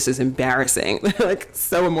 no, this is embarrassing. Like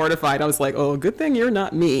so mortified. I was like, oh, good thing you're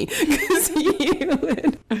not me.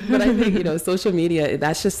 But I think, social media,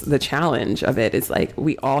 that's just the challenge of it. It's like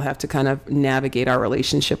we all have to kind of navigate our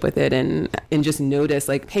relationship with it and just notice,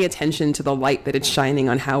 like pay attention to the light that it's shining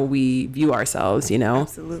on how we view ourselves, you know?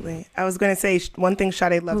 Absolutely. I was going to say one thing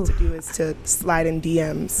Sade loves to do is to slide in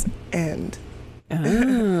DMs and...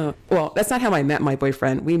 Oh, well, that's not how I met my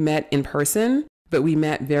boyfriend. We met in person, but we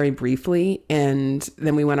met very briefly and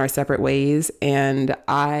then we went our separate ways. And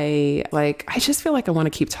I just feel like I want to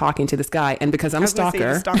keep talking to this guy. And because I'm a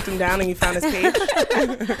stalker. You stalked him down and you found his page?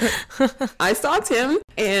 I stalked him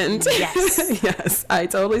and yes. Yes, I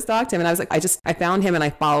totally stalked him. And I was like, I found him and I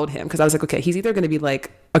followed him because I was like, okay, he's either going to be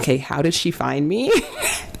like, okay, how did she find me?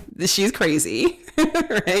 She's crazy,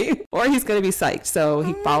 right? Or he's going to be psyched. So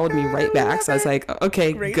he followed me right back. So I was like,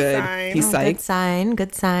 okay, Great good. sign. He's psyched.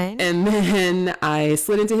 Good sign. And then I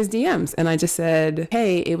slid into his DMs and I just said,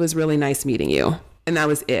 hey, it was really nice meeting you. And that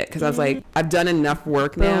was it. Because I was like, I've done enough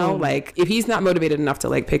work now. Like, if he's not motivated enough to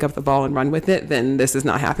like pick up the ball and run with it, then this is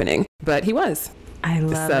not happening. But he was. I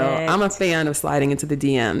love it. So I'm a fan of sliding into the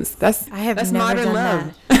DMs. That's never modern done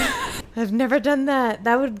love. That. I've never done that.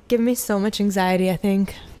 That would give me so much anxiety, I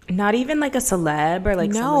think. Not even like a celeb or like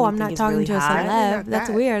no, I'm not talking to a celeb. That's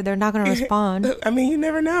weird. They're not going to respond. I mean, you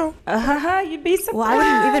never know. You'd be surprised. Well, I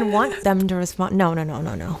wouldn't even want them to respond. No.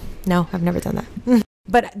 No, I've never done that.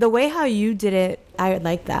 But the way how you did it, I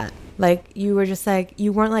like that. Like you were just like,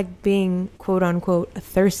 you weren't like being quote unquote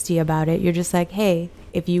thirsty about it. You're just like, hey,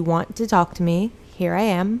 if you want to talk to me, here I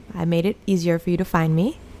am. I made it easier for you to find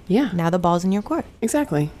me. Yeah. Now the ball's in your court.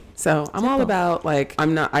 Exactly. So I'm all about like,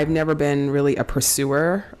 I've never been really a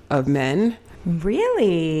pursuer of men.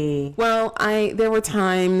 Really? Well, there were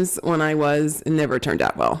times when I was, it never turned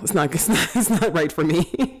out well. It's not right for me.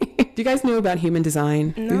 Do you guys know about human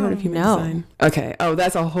design? No. Have you heard of human design? Okay. Oh,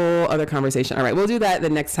 that's a whole other conversation. All right. We'll do that the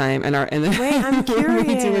next time. And then wait, I'm curious.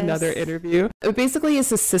 We do another interview. Basically,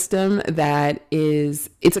 it's a system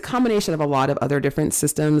it's a combination of a lot of other different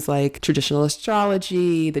systems like traditional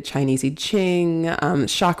astrology, the Chinese I Ching,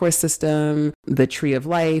 chakra system, the tree of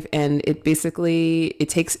life. And it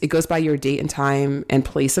goes by your date and time and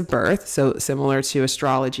place of birth. So similar to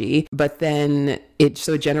astrology, but then it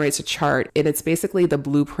generates a chart and it's basically the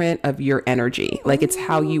blueprint of your energy. Like it's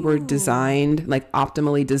how you were designed, like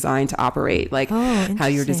optimally designed to operate, like how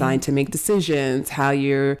you're designed to make decisions, how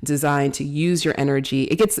you're designed to use your energy.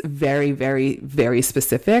 It gets very, very, very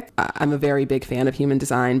specific. I'm a very big fan of human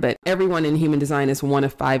design, but everyone in human design is one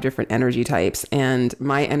of 5 different energy types. And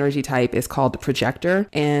my energy type is called projector.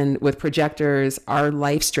 And with projectors, our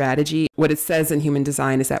life strategy, what it says in human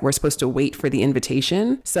design is that we're supposed to wait for the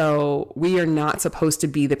invitation. So we are not supposed to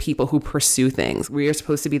be the people who pursue things. We are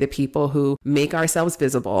supposed to be the people who make ourselves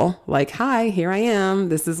visible, like, hi, here I am,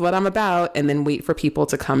 this is what I'm about, and then wait for people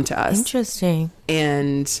to come to us. Interesting.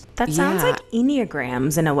 And that sounds like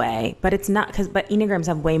Enneagrams in a way, but it's not, but Enneagrams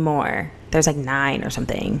have way more. There's like 9 or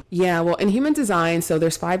something. Yeah, well, in human design, so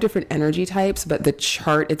there's 5 different energy types, but the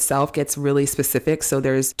chart itself gets really specific. So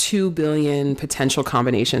there's 2 billion potential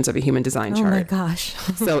combinations of a human design chart. Oh my gosh.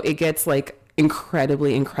 So it gets like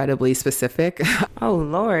incredibly specific. Oh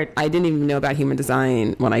Lord. I didn't even know about human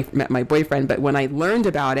design when I met my boyfriend, but when I learned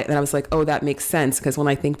about it, then I was like, oh, that makes sense. Because when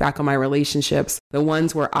I think back on my relationships, the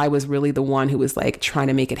ones where I was really the one who was like trying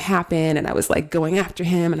to make it happen and I was like going after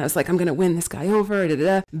him and I was like, I'm going to win this guy over,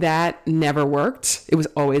 that never worked. It was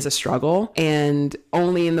always a struggle. And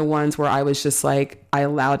only in the ones where I was just like, I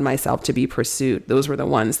allowed myself to be pursued, those were the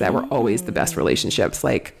ones that were always the best relationships.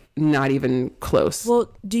 Like, not even close.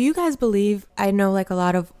 Well, do you guys believe, I know like a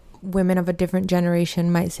lot of women of a different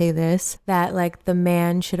generation might say this, that like the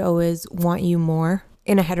man should always want you more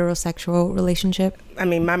in a heterosexual relationship? I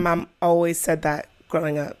mean, my mom always said that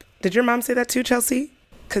growing up. Did your mom say that too, Chelsea?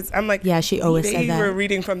 Because I'm like, yeah, she always said that. They were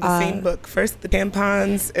reading from the same book. First the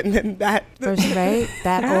tampons and then that. First, right?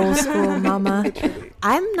 That old school mama.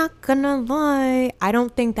 I'm not gonna lie. I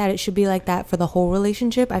don't think that it should be like that for the whole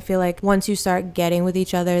relationship. I feel like once you start getting with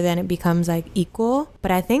each other, then it becomes like equal.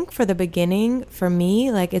 But I think for the beginning, for me,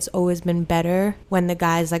 like it's always been better when the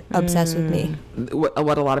guy's like obsessed with me.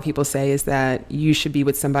 What a lot of people say is that you should be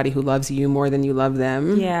with somebody who loves you more than you love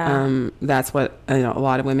them. Yeah. That's what, a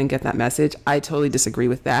lot of women get that message. I totally disagree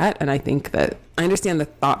with that. And I think that I understand the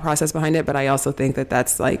thought process behind it, but I also think that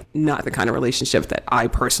that's like not the kind of relationship that I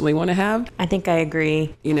personally want to have. I think I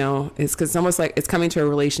agree. It's because it's almost like it's coming to a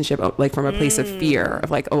relationship like from a place of fear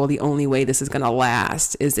of like, oh, well, the only way this is going to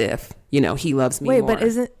last is if he loves me more. Wait,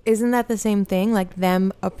 but isn't that the same thing? Like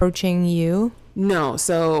them approaching you? No,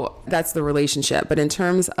 so that's the relationship. But in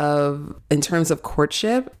terms of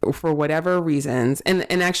courtship, for whatever reasons, and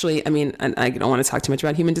actually, I mean, and I don't want to talk too much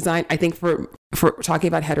about human design. I think for talking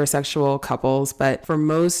about heterosexual couples, but for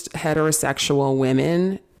most heterosexual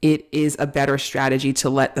women, it is a better strategy to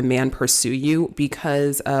let the man pursue you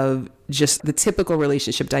because of just the typical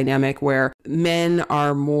relationship dynamic where men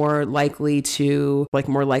are more likely to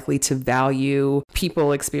value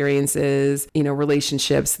people experiences,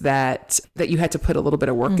 relationships that you had to put a little bit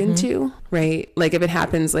of work into, right? Like if it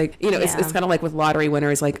happens, like, it's kind of like with lottery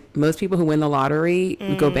winners, like most people who win the lottery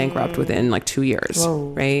go bankrupt within like 2 years,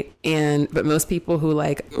 right? But most people who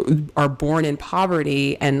like are born in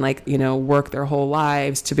poverty and like, work their whole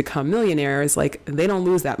lives to become millionaires, like they don't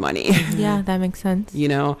lose that money. Yeah, that makes sense.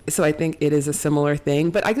 So I think it is a similar thing,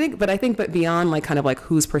 but beyond like kind of like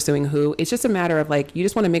who's pursuing who, it's just a matter of like, you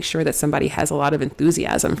just want to make sure that somebody has a lot of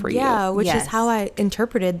enthusiasm for you. Yeah, which is how I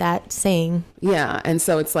interpreted that saying. Yeah. And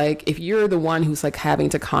so it's like, if you're the one who's like having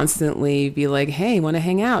to constantly be like, hey, want to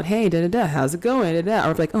hang out? Hey, how's it going?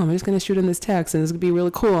 Or like, oh, I'm just going to shoot in this text and it's going to be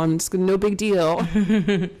really cool. I'm just going to, no big deal.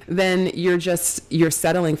 Then you're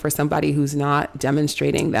settling for somebody who's not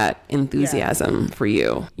demonstrating that enthusiasm for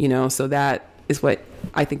you, so that is what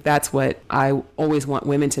I think that's what I always want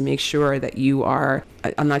women to make sure that you are.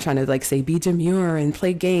 I'm not trying to like say be demure and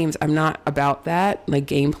play games. I'm not about that, like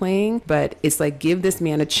game playing, but it's like give this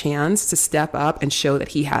man a chance to step up and show that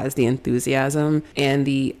he has the enthusiasm and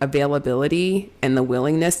the availability and the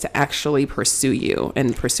willingness to actually pursue you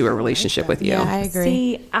and pursue a relationship with you. Yeah, I agree.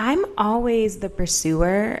 See, I'm always the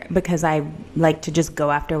pursuer because I like to just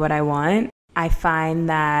go after what I want. I find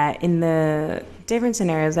that in the different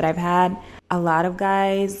scenarios that I've had, a lot of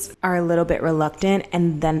guys are a little bit reluctant,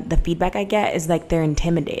 and then the feedback I get is like they're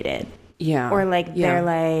intimidated. Yeah. Or like they're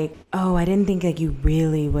like, oh, I didn't think like you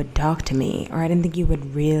really would talk to me, or I didn't think you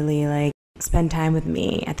would really like spend time with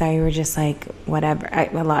me. I thought you were just like whatever.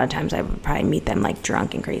 A lot of times I would probably meet them like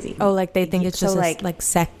drunk and crazy. Oh, like they think it's just like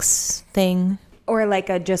sex thing. Or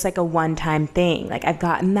like just a one-time thing. Like I've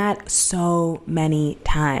gotten that so many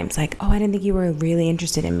times. Like, oh, I didn't think you were really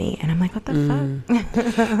interested in me. And I'm like, what the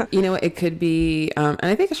fuck? It could be, and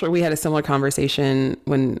I think actually we had a similar conversation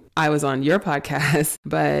when I was on your podcast,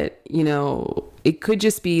 but it could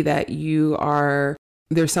just be that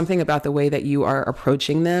there's something about the way that you are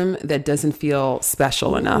approaching them that doesn't feel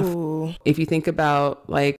special enough. Ooh. If you think about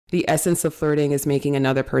like the essence of flirting is making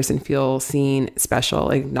another person feel seen, special,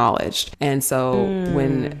 acknowledged. And so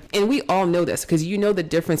and we all know this because the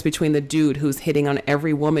difference between the dude who's hitting on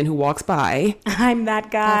every woman who walks by. I'm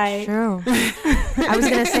that guy. That's true. I was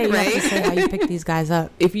going to say, you have to say how you pick these guys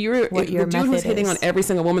up. If the dude who's hitting on every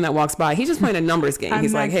single woman that walks by, he's just playing a numbers game.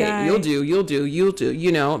 He's like, hey, guy. you'll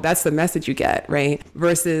do. That's the message you get, right?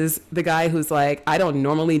 Versus the guy who's like, I don't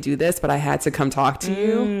normally do this, but I had to come talk to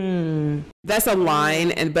you. That's a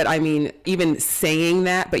line. But I mean, even saying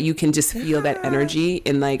that, but you can just feel that energy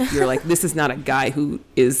and like, you're like, this is not a guy who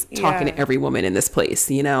is talking to every woman in this place,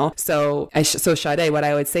 So Sade, what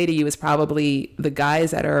I would say to you is probably the guys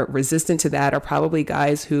that are resistant to that are probably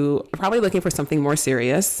guys who are probably looking for something more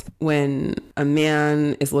serious when a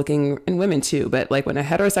man is looking, and women too, but like when a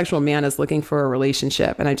heterosexual man is looking for a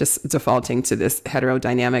relationship, and I just defaulting to this hetero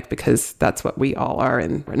dynamic because that's what we all are,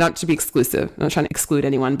 and we're not to be exclusive. I'm not trying to exclude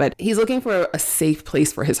anyone, but he's looking for a safe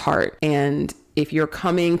place for his heart. And if you're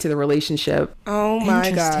coming to the relationship, oh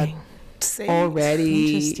my God,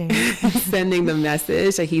 already sending the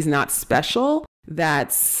message that he's not special,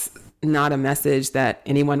 that's not a message that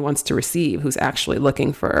anyone wants to receive who's actually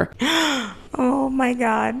looking for. Oh my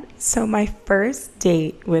God. So my first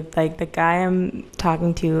date with like the guy I'm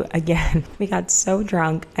talking to again, we got so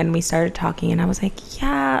drunk and we started talking and I was like,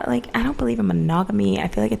 yeah, like I don't believe in monogamy. I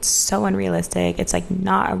feel like it's so unrealistic. It's like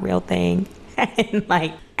not a real thing. And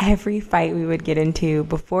like every fight we would get into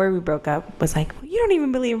before we broke up was like, well, you don't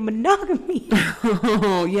even believe in monogamy.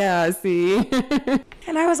 Oh yeah, see.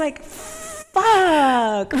 And I was like, fuck,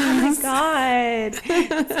 oh my God,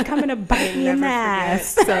 it's coming to bite me in the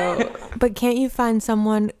ass. So, but can't you find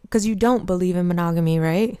someone, because you don't believe in monogamy,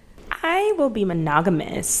 right? I will be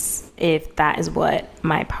monogamous if that is what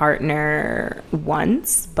my partner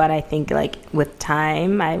wants, but I think like with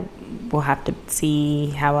time I will have to see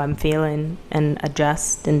how I'm feeling and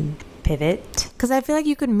adjust and pivot. Because I feel like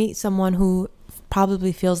you could meet someone who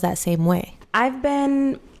probably feels that same way.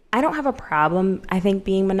 I don't have a problem, I think,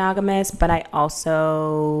 being monogamous, but I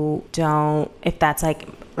also don't, if that's like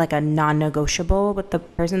a non-negotiable with the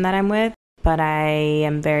person that I'm with. But I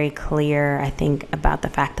am very clear, I think, about the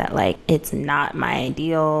fact that like it's not my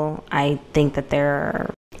ideal. I think that there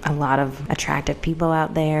are a lot of attractive people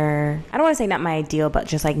out there. I don't want to say not my ideal, but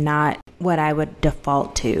just like not what I would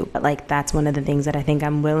default to. But like that's one of the things that I think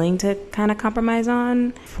I'm willing to kind of compromise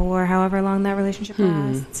on for however long that relationship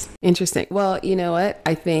lasts. Interesting. Well, you know what?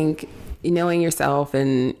 I think knowing yourself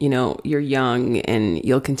and, you're young and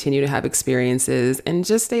you'll continue to have experiences, and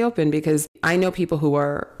just stay open, because I know people who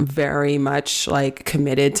are very much like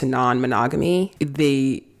committed to non-monogamy.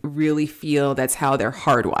 They really feel that's how they're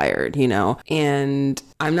hardwired, and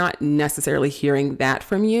I'm not necessarily hearing that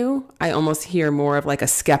from you. I almost hear more of like a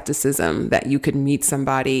skepticism that you could meet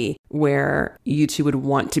somebody where you two would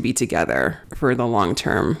want to be together for the long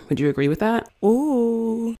term. Would you agree with that?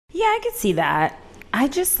 Ooh. Yeah, I could see that. I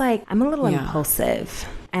just I'm a little impulsive,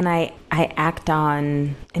 and I act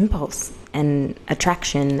on impulse and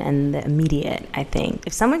attraction and the immediate, I think.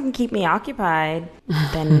 If someone can keep me occupied,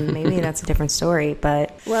 then maybe that's a different story.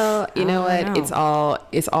 But well, you know what? It's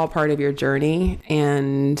all part of your journey,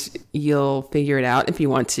 and you'll figure it out if you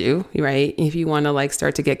want to, right? If you want to like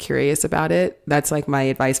start to get curious about it, that's like my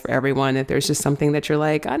advice for everyone. If there's just something that you're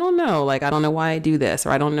like, I don't know why I do this,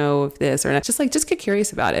 or I don't know if this or not, just get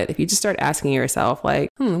curious about it. If you just start asking yourself like,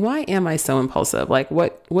 why am I so impulsive? Like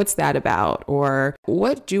what's that about? Or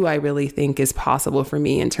what do I really think is possible for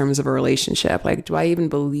me in terms of a relationship? Like, do I even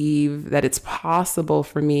believe that it's possible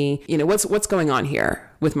for me? What's going on here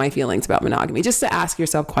with my feelings about monogamy? Just to ask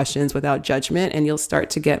yourself questions without judgment, and you'll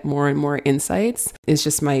start to get more and more insights. It's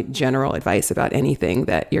just my general advice about anything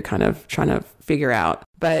that you're kind of trying to figure out.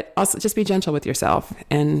 But also just be gentle with yourself,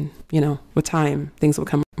 and with time things will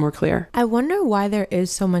come more clear. I wonder why there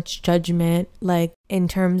is so much judgment, like in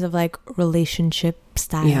terms of like relationship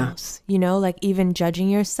styles, like even judging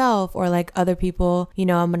yourself or like other people,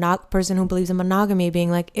 a person who believes in monogamy being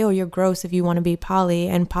like, ew, you're gross if you want to be poly,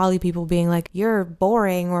 and poly people being like, you're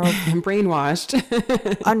boring or brainwashed,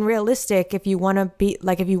 unrealistic if you want to be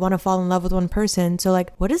like, if you want to fall in love with one person. So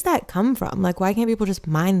like, what does that come from? Like, why can't people just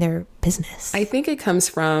mind their business? I think it comes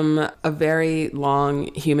from a very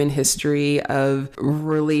long human history of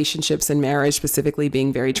relationships and marriage specifically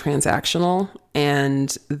being very transactional,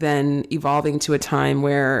 and then evolving to a time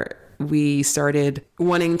where we started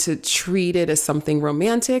wanting to treat it as something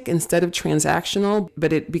romantic instead of transactional,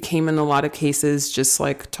 but it became in a lot of cases just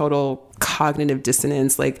like total cognitive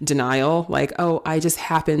dissonance, like denial, like, oh, I just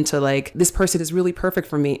happen to like, this person is really perfect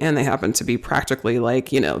for me, and they happen to be practically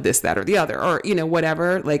like, this, that, or the other, or,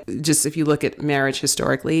 whatever. Like, just if you look at marriage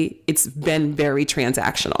historically, it's been very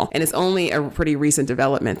transactional. And it's only a pretty recent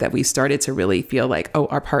development that we started to really feel like, oh,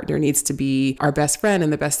 our partner needs to be our best friend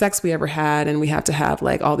and the best sex we ever had, and we have to have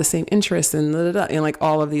like all the same interests and like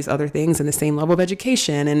all of these other things, and the same level of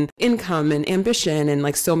education and income and ambition, and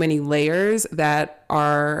like so many layers that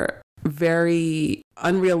are very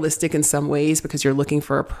unrealistic in some ways, because you're looking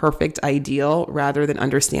for a perfect ideal rather than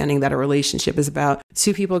understanding that a relationship is about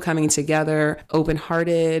two people coming together,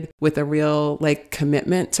 open-hearted, with a real like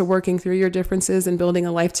commitment to working through your differences and building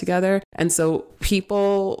a life together. And so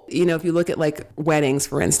people, if you look at like weddings,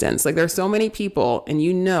 for instance, like there's so many people, and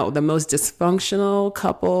the most dysfunctional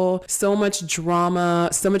couple, so much drama,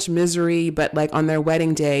 so much misery, but like on their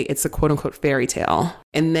wedding day, it's a quote unquote fairy tale.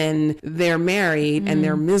 And then they're married and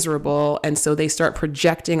they're miserable. And so they start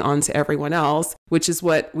projecting onto everyone else, which is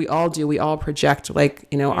what we all do. We all project like,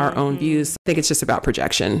 our own views. I think it's just about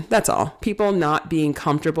projection. That's all. People not being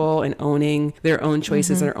comfortable and owning their own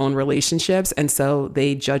choices and their own relationships. And so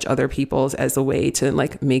they judge other people's as a way to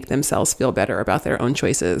like make themselves feel better about their own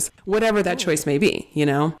choices, whatever that choice may be,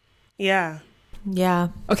 Yeah. Yeah.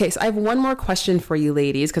 Okay, so I have one more question for you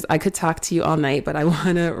ladies, because I could talk to you all night, but I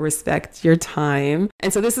want to respect your time.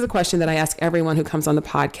 And so this is a question that I ask everyone who comes on the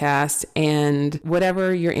podcast, and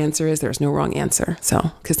whatever your answer is, there's no wrong answer.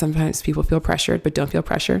 So, because sometimes people feel pressured, but don't feel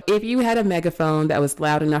pressured. If you had a megaphone that was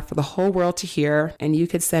loud enough for the whole world to hear, and you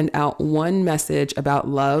could send out one message about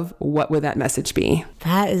love, what would that message be?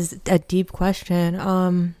 That is a deep question.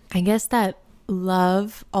 I guess that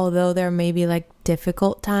love, although there may be like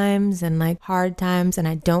difficult times and like hard times, and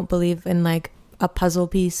I don't believe in like a puzzle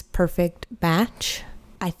piece perfect match,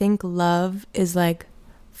 I think love is like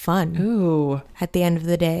fun. Ooh. At the end of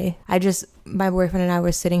the day. My boyfriend and I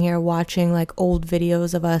were sitting here watching like old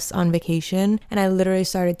videos of us on vacation, and I literally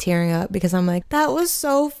started tearing up because I'm like, that was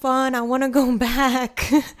so fun, I want to go back.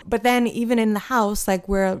 But then even in the house, like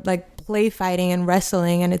we're like play fighting and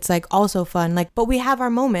wrestling, and it's like also fun, like, but we have our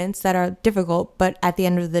moments that are difficult, but at the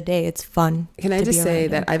end of the day it's fun. Can I just say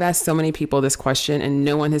that I've asked so many people this question and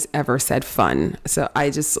no one has ever said fun, so I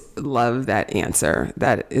just love that answer.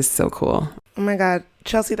 That is so cool. Oh my God,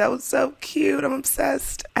 Chelsea, that was so cute. I'm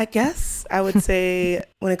obsessed. I guess I would say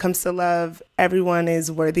when it comes to love, everyone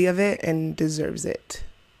is worthy of it and deserves it.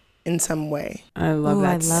 in some way. I love Ooh,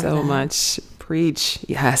 that I love so that. much. Preach.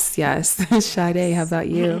 Yes. Sade, how about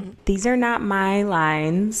you? These are not my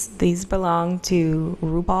lines. These belong to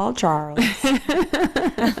RuPaul Charles.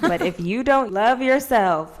 But if you don't love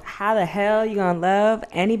yourself, how the hell you gonna love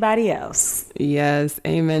anybody else? Yes,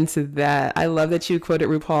 amen to that. I love that you quoted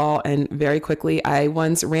RuPaul, and very quickly, I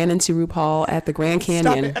once ran into RuPaul at the Grand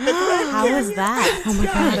Canyon. How was that? Oh my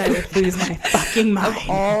God, I would lose my fucking mind. Of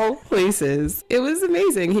all places. It was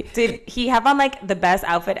amazing. Did he have on like the best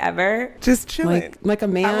outfit ever? Just chilling. Like a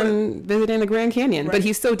man visiting the Grand Canyon, but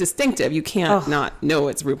he's so distinctive. You can't not know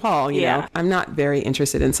it's RuPaul, you know? I'm not very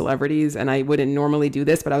interested in celebrities, and I wouldn't normally do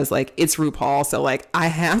this, but I was like, it's RuPaul, so like I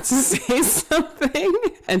have to say something.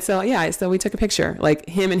 And so, so we took a picture, like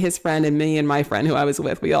him and his friend and me and my friend who I was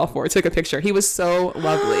with, we all four took a picture. He was so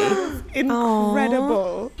lovely.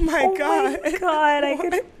 Incredible. My God. Oh my God,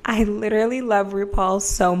 I literally love RuPaul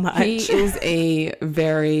so much. He is a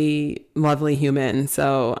very lovely human.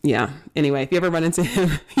 So anyway, if you ever run into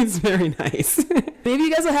him, he's very nice. Maybe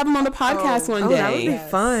you guys will have him on the podcast one day. That would be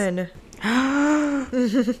fun.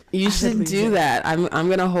 You should do that. I'm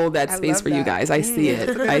gonna hold that space for you guys. I see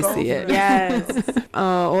it. I see it. Yes.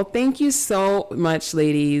 Well, thank you so much,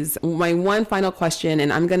 ladies. My one final question,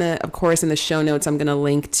 and I'm gonna, of course, in the show notes, I'm gonna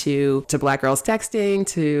link to Black Girls Texting,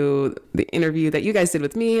 to the interview that you guys did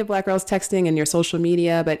with me at Black Girls Texting, and your social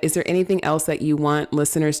media. But is there anything else that you want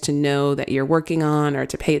listeners to know that you're working on or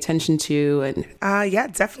to pay attention to? And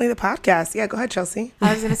definitely the podcast. Yeah, go ahead, Chelsea.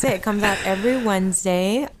 I was gonna say it comes out every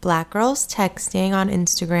Wednesday. Black Girls Texting on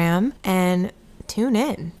Instagram, and tune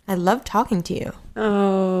in. I love talking to you.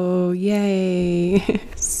 Oh, yay.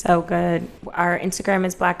 So good. Our Instagram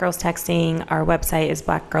is Black Girls Texting. Our website is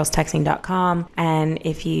blackgirlstexting.com. And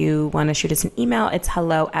if you want to shoot us an email, it's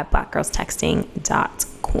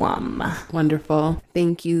hello@blackgirlstexting.com. Wonderful.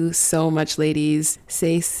 Thank you so much, ladies.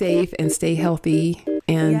 Stay safe and stay healthy.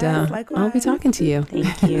 And I'll be talking to you.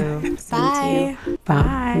 Thank you. Bye.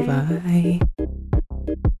 Bye.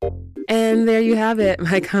 And there you have it,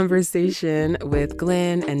 my conversation with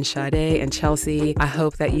Glenn and Sade and Chelsea. I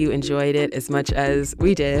hope that you enjoyed it as much as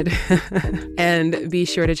we did. And be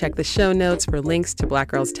sure to check the show notes for links to Black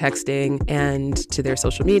Girls Texting and to their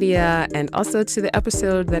social media, and also to the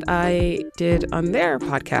episode that I did on their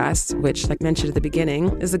podcast, which, like mentioned at the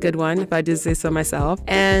beginning, is a good one, if I did say so myself.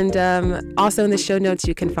 And also in the show notes,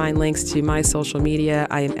 you can find links to my social media.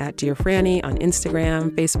 I am at Dear Franny on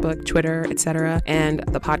Instagram, Facebook, Twitter, etc. And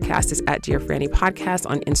the podcast is at Dear Franny Podcast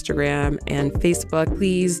on Instagram and Facebook.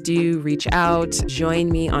 Please do reach out. Join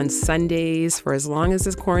me on Sundays for as long as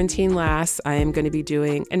this quarantine lasts. I am going to be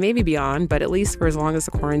doing, and maybe beyond, but at least for as long as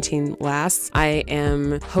the quarantine lasts, I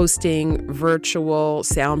am hosting virtual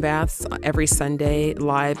sound baths every Sunday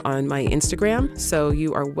live on my Instagram. So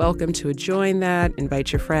you are welcome to join that.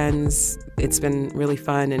 Invite your friends. It's been really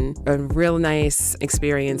fun and a real nice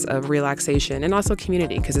experience of relaxation and also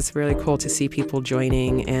community, because it's really cool to see people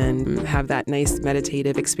joining and have that nice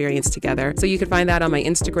meditative experience together. So you can find that on my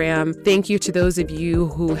Instagram. Thank you to those of you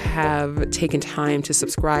who have taken time to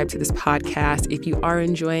subscribe to this podcast. If you are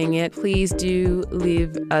enjoying it, please do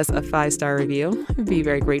leave us a 5-star review. I'd be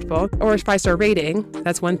very grateful. Or a 5-star rating.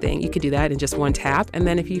 That's one thing. You could do that in just one tap. And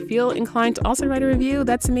then if you feel inclined to also write a review,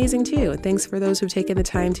 that's amazing too. And thanks for those who've taken the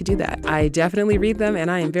time to do that. I definitely read them and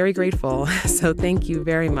I am very grateful. So thank you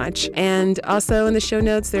very much. And also in the show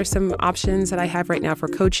notes, there's some options that I have right now for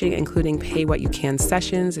coaching, including pay what you can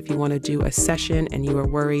sessions. If you want to do a session and you are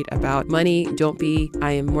worried about money, don't be.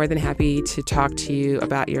 I am more than happy to talk to you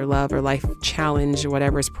about your love or life challenge,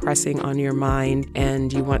 whatever is pressing on your mind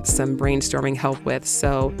and you want some brainstorming help with.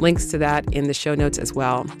 So links to that in the show notes as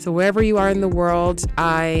well. So wherever you are in the world,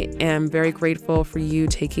 I am very grateful for you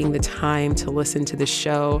taking the time to listen to the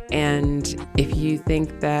show. And if you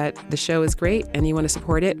think that the show is great and you want to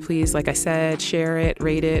support it, please, like I said, share it,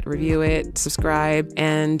 rate it, review it, subscribe.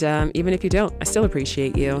 And even if you don't, I still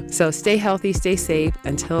appreciate you. So stay healthy, stay safe.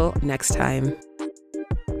 Until next time.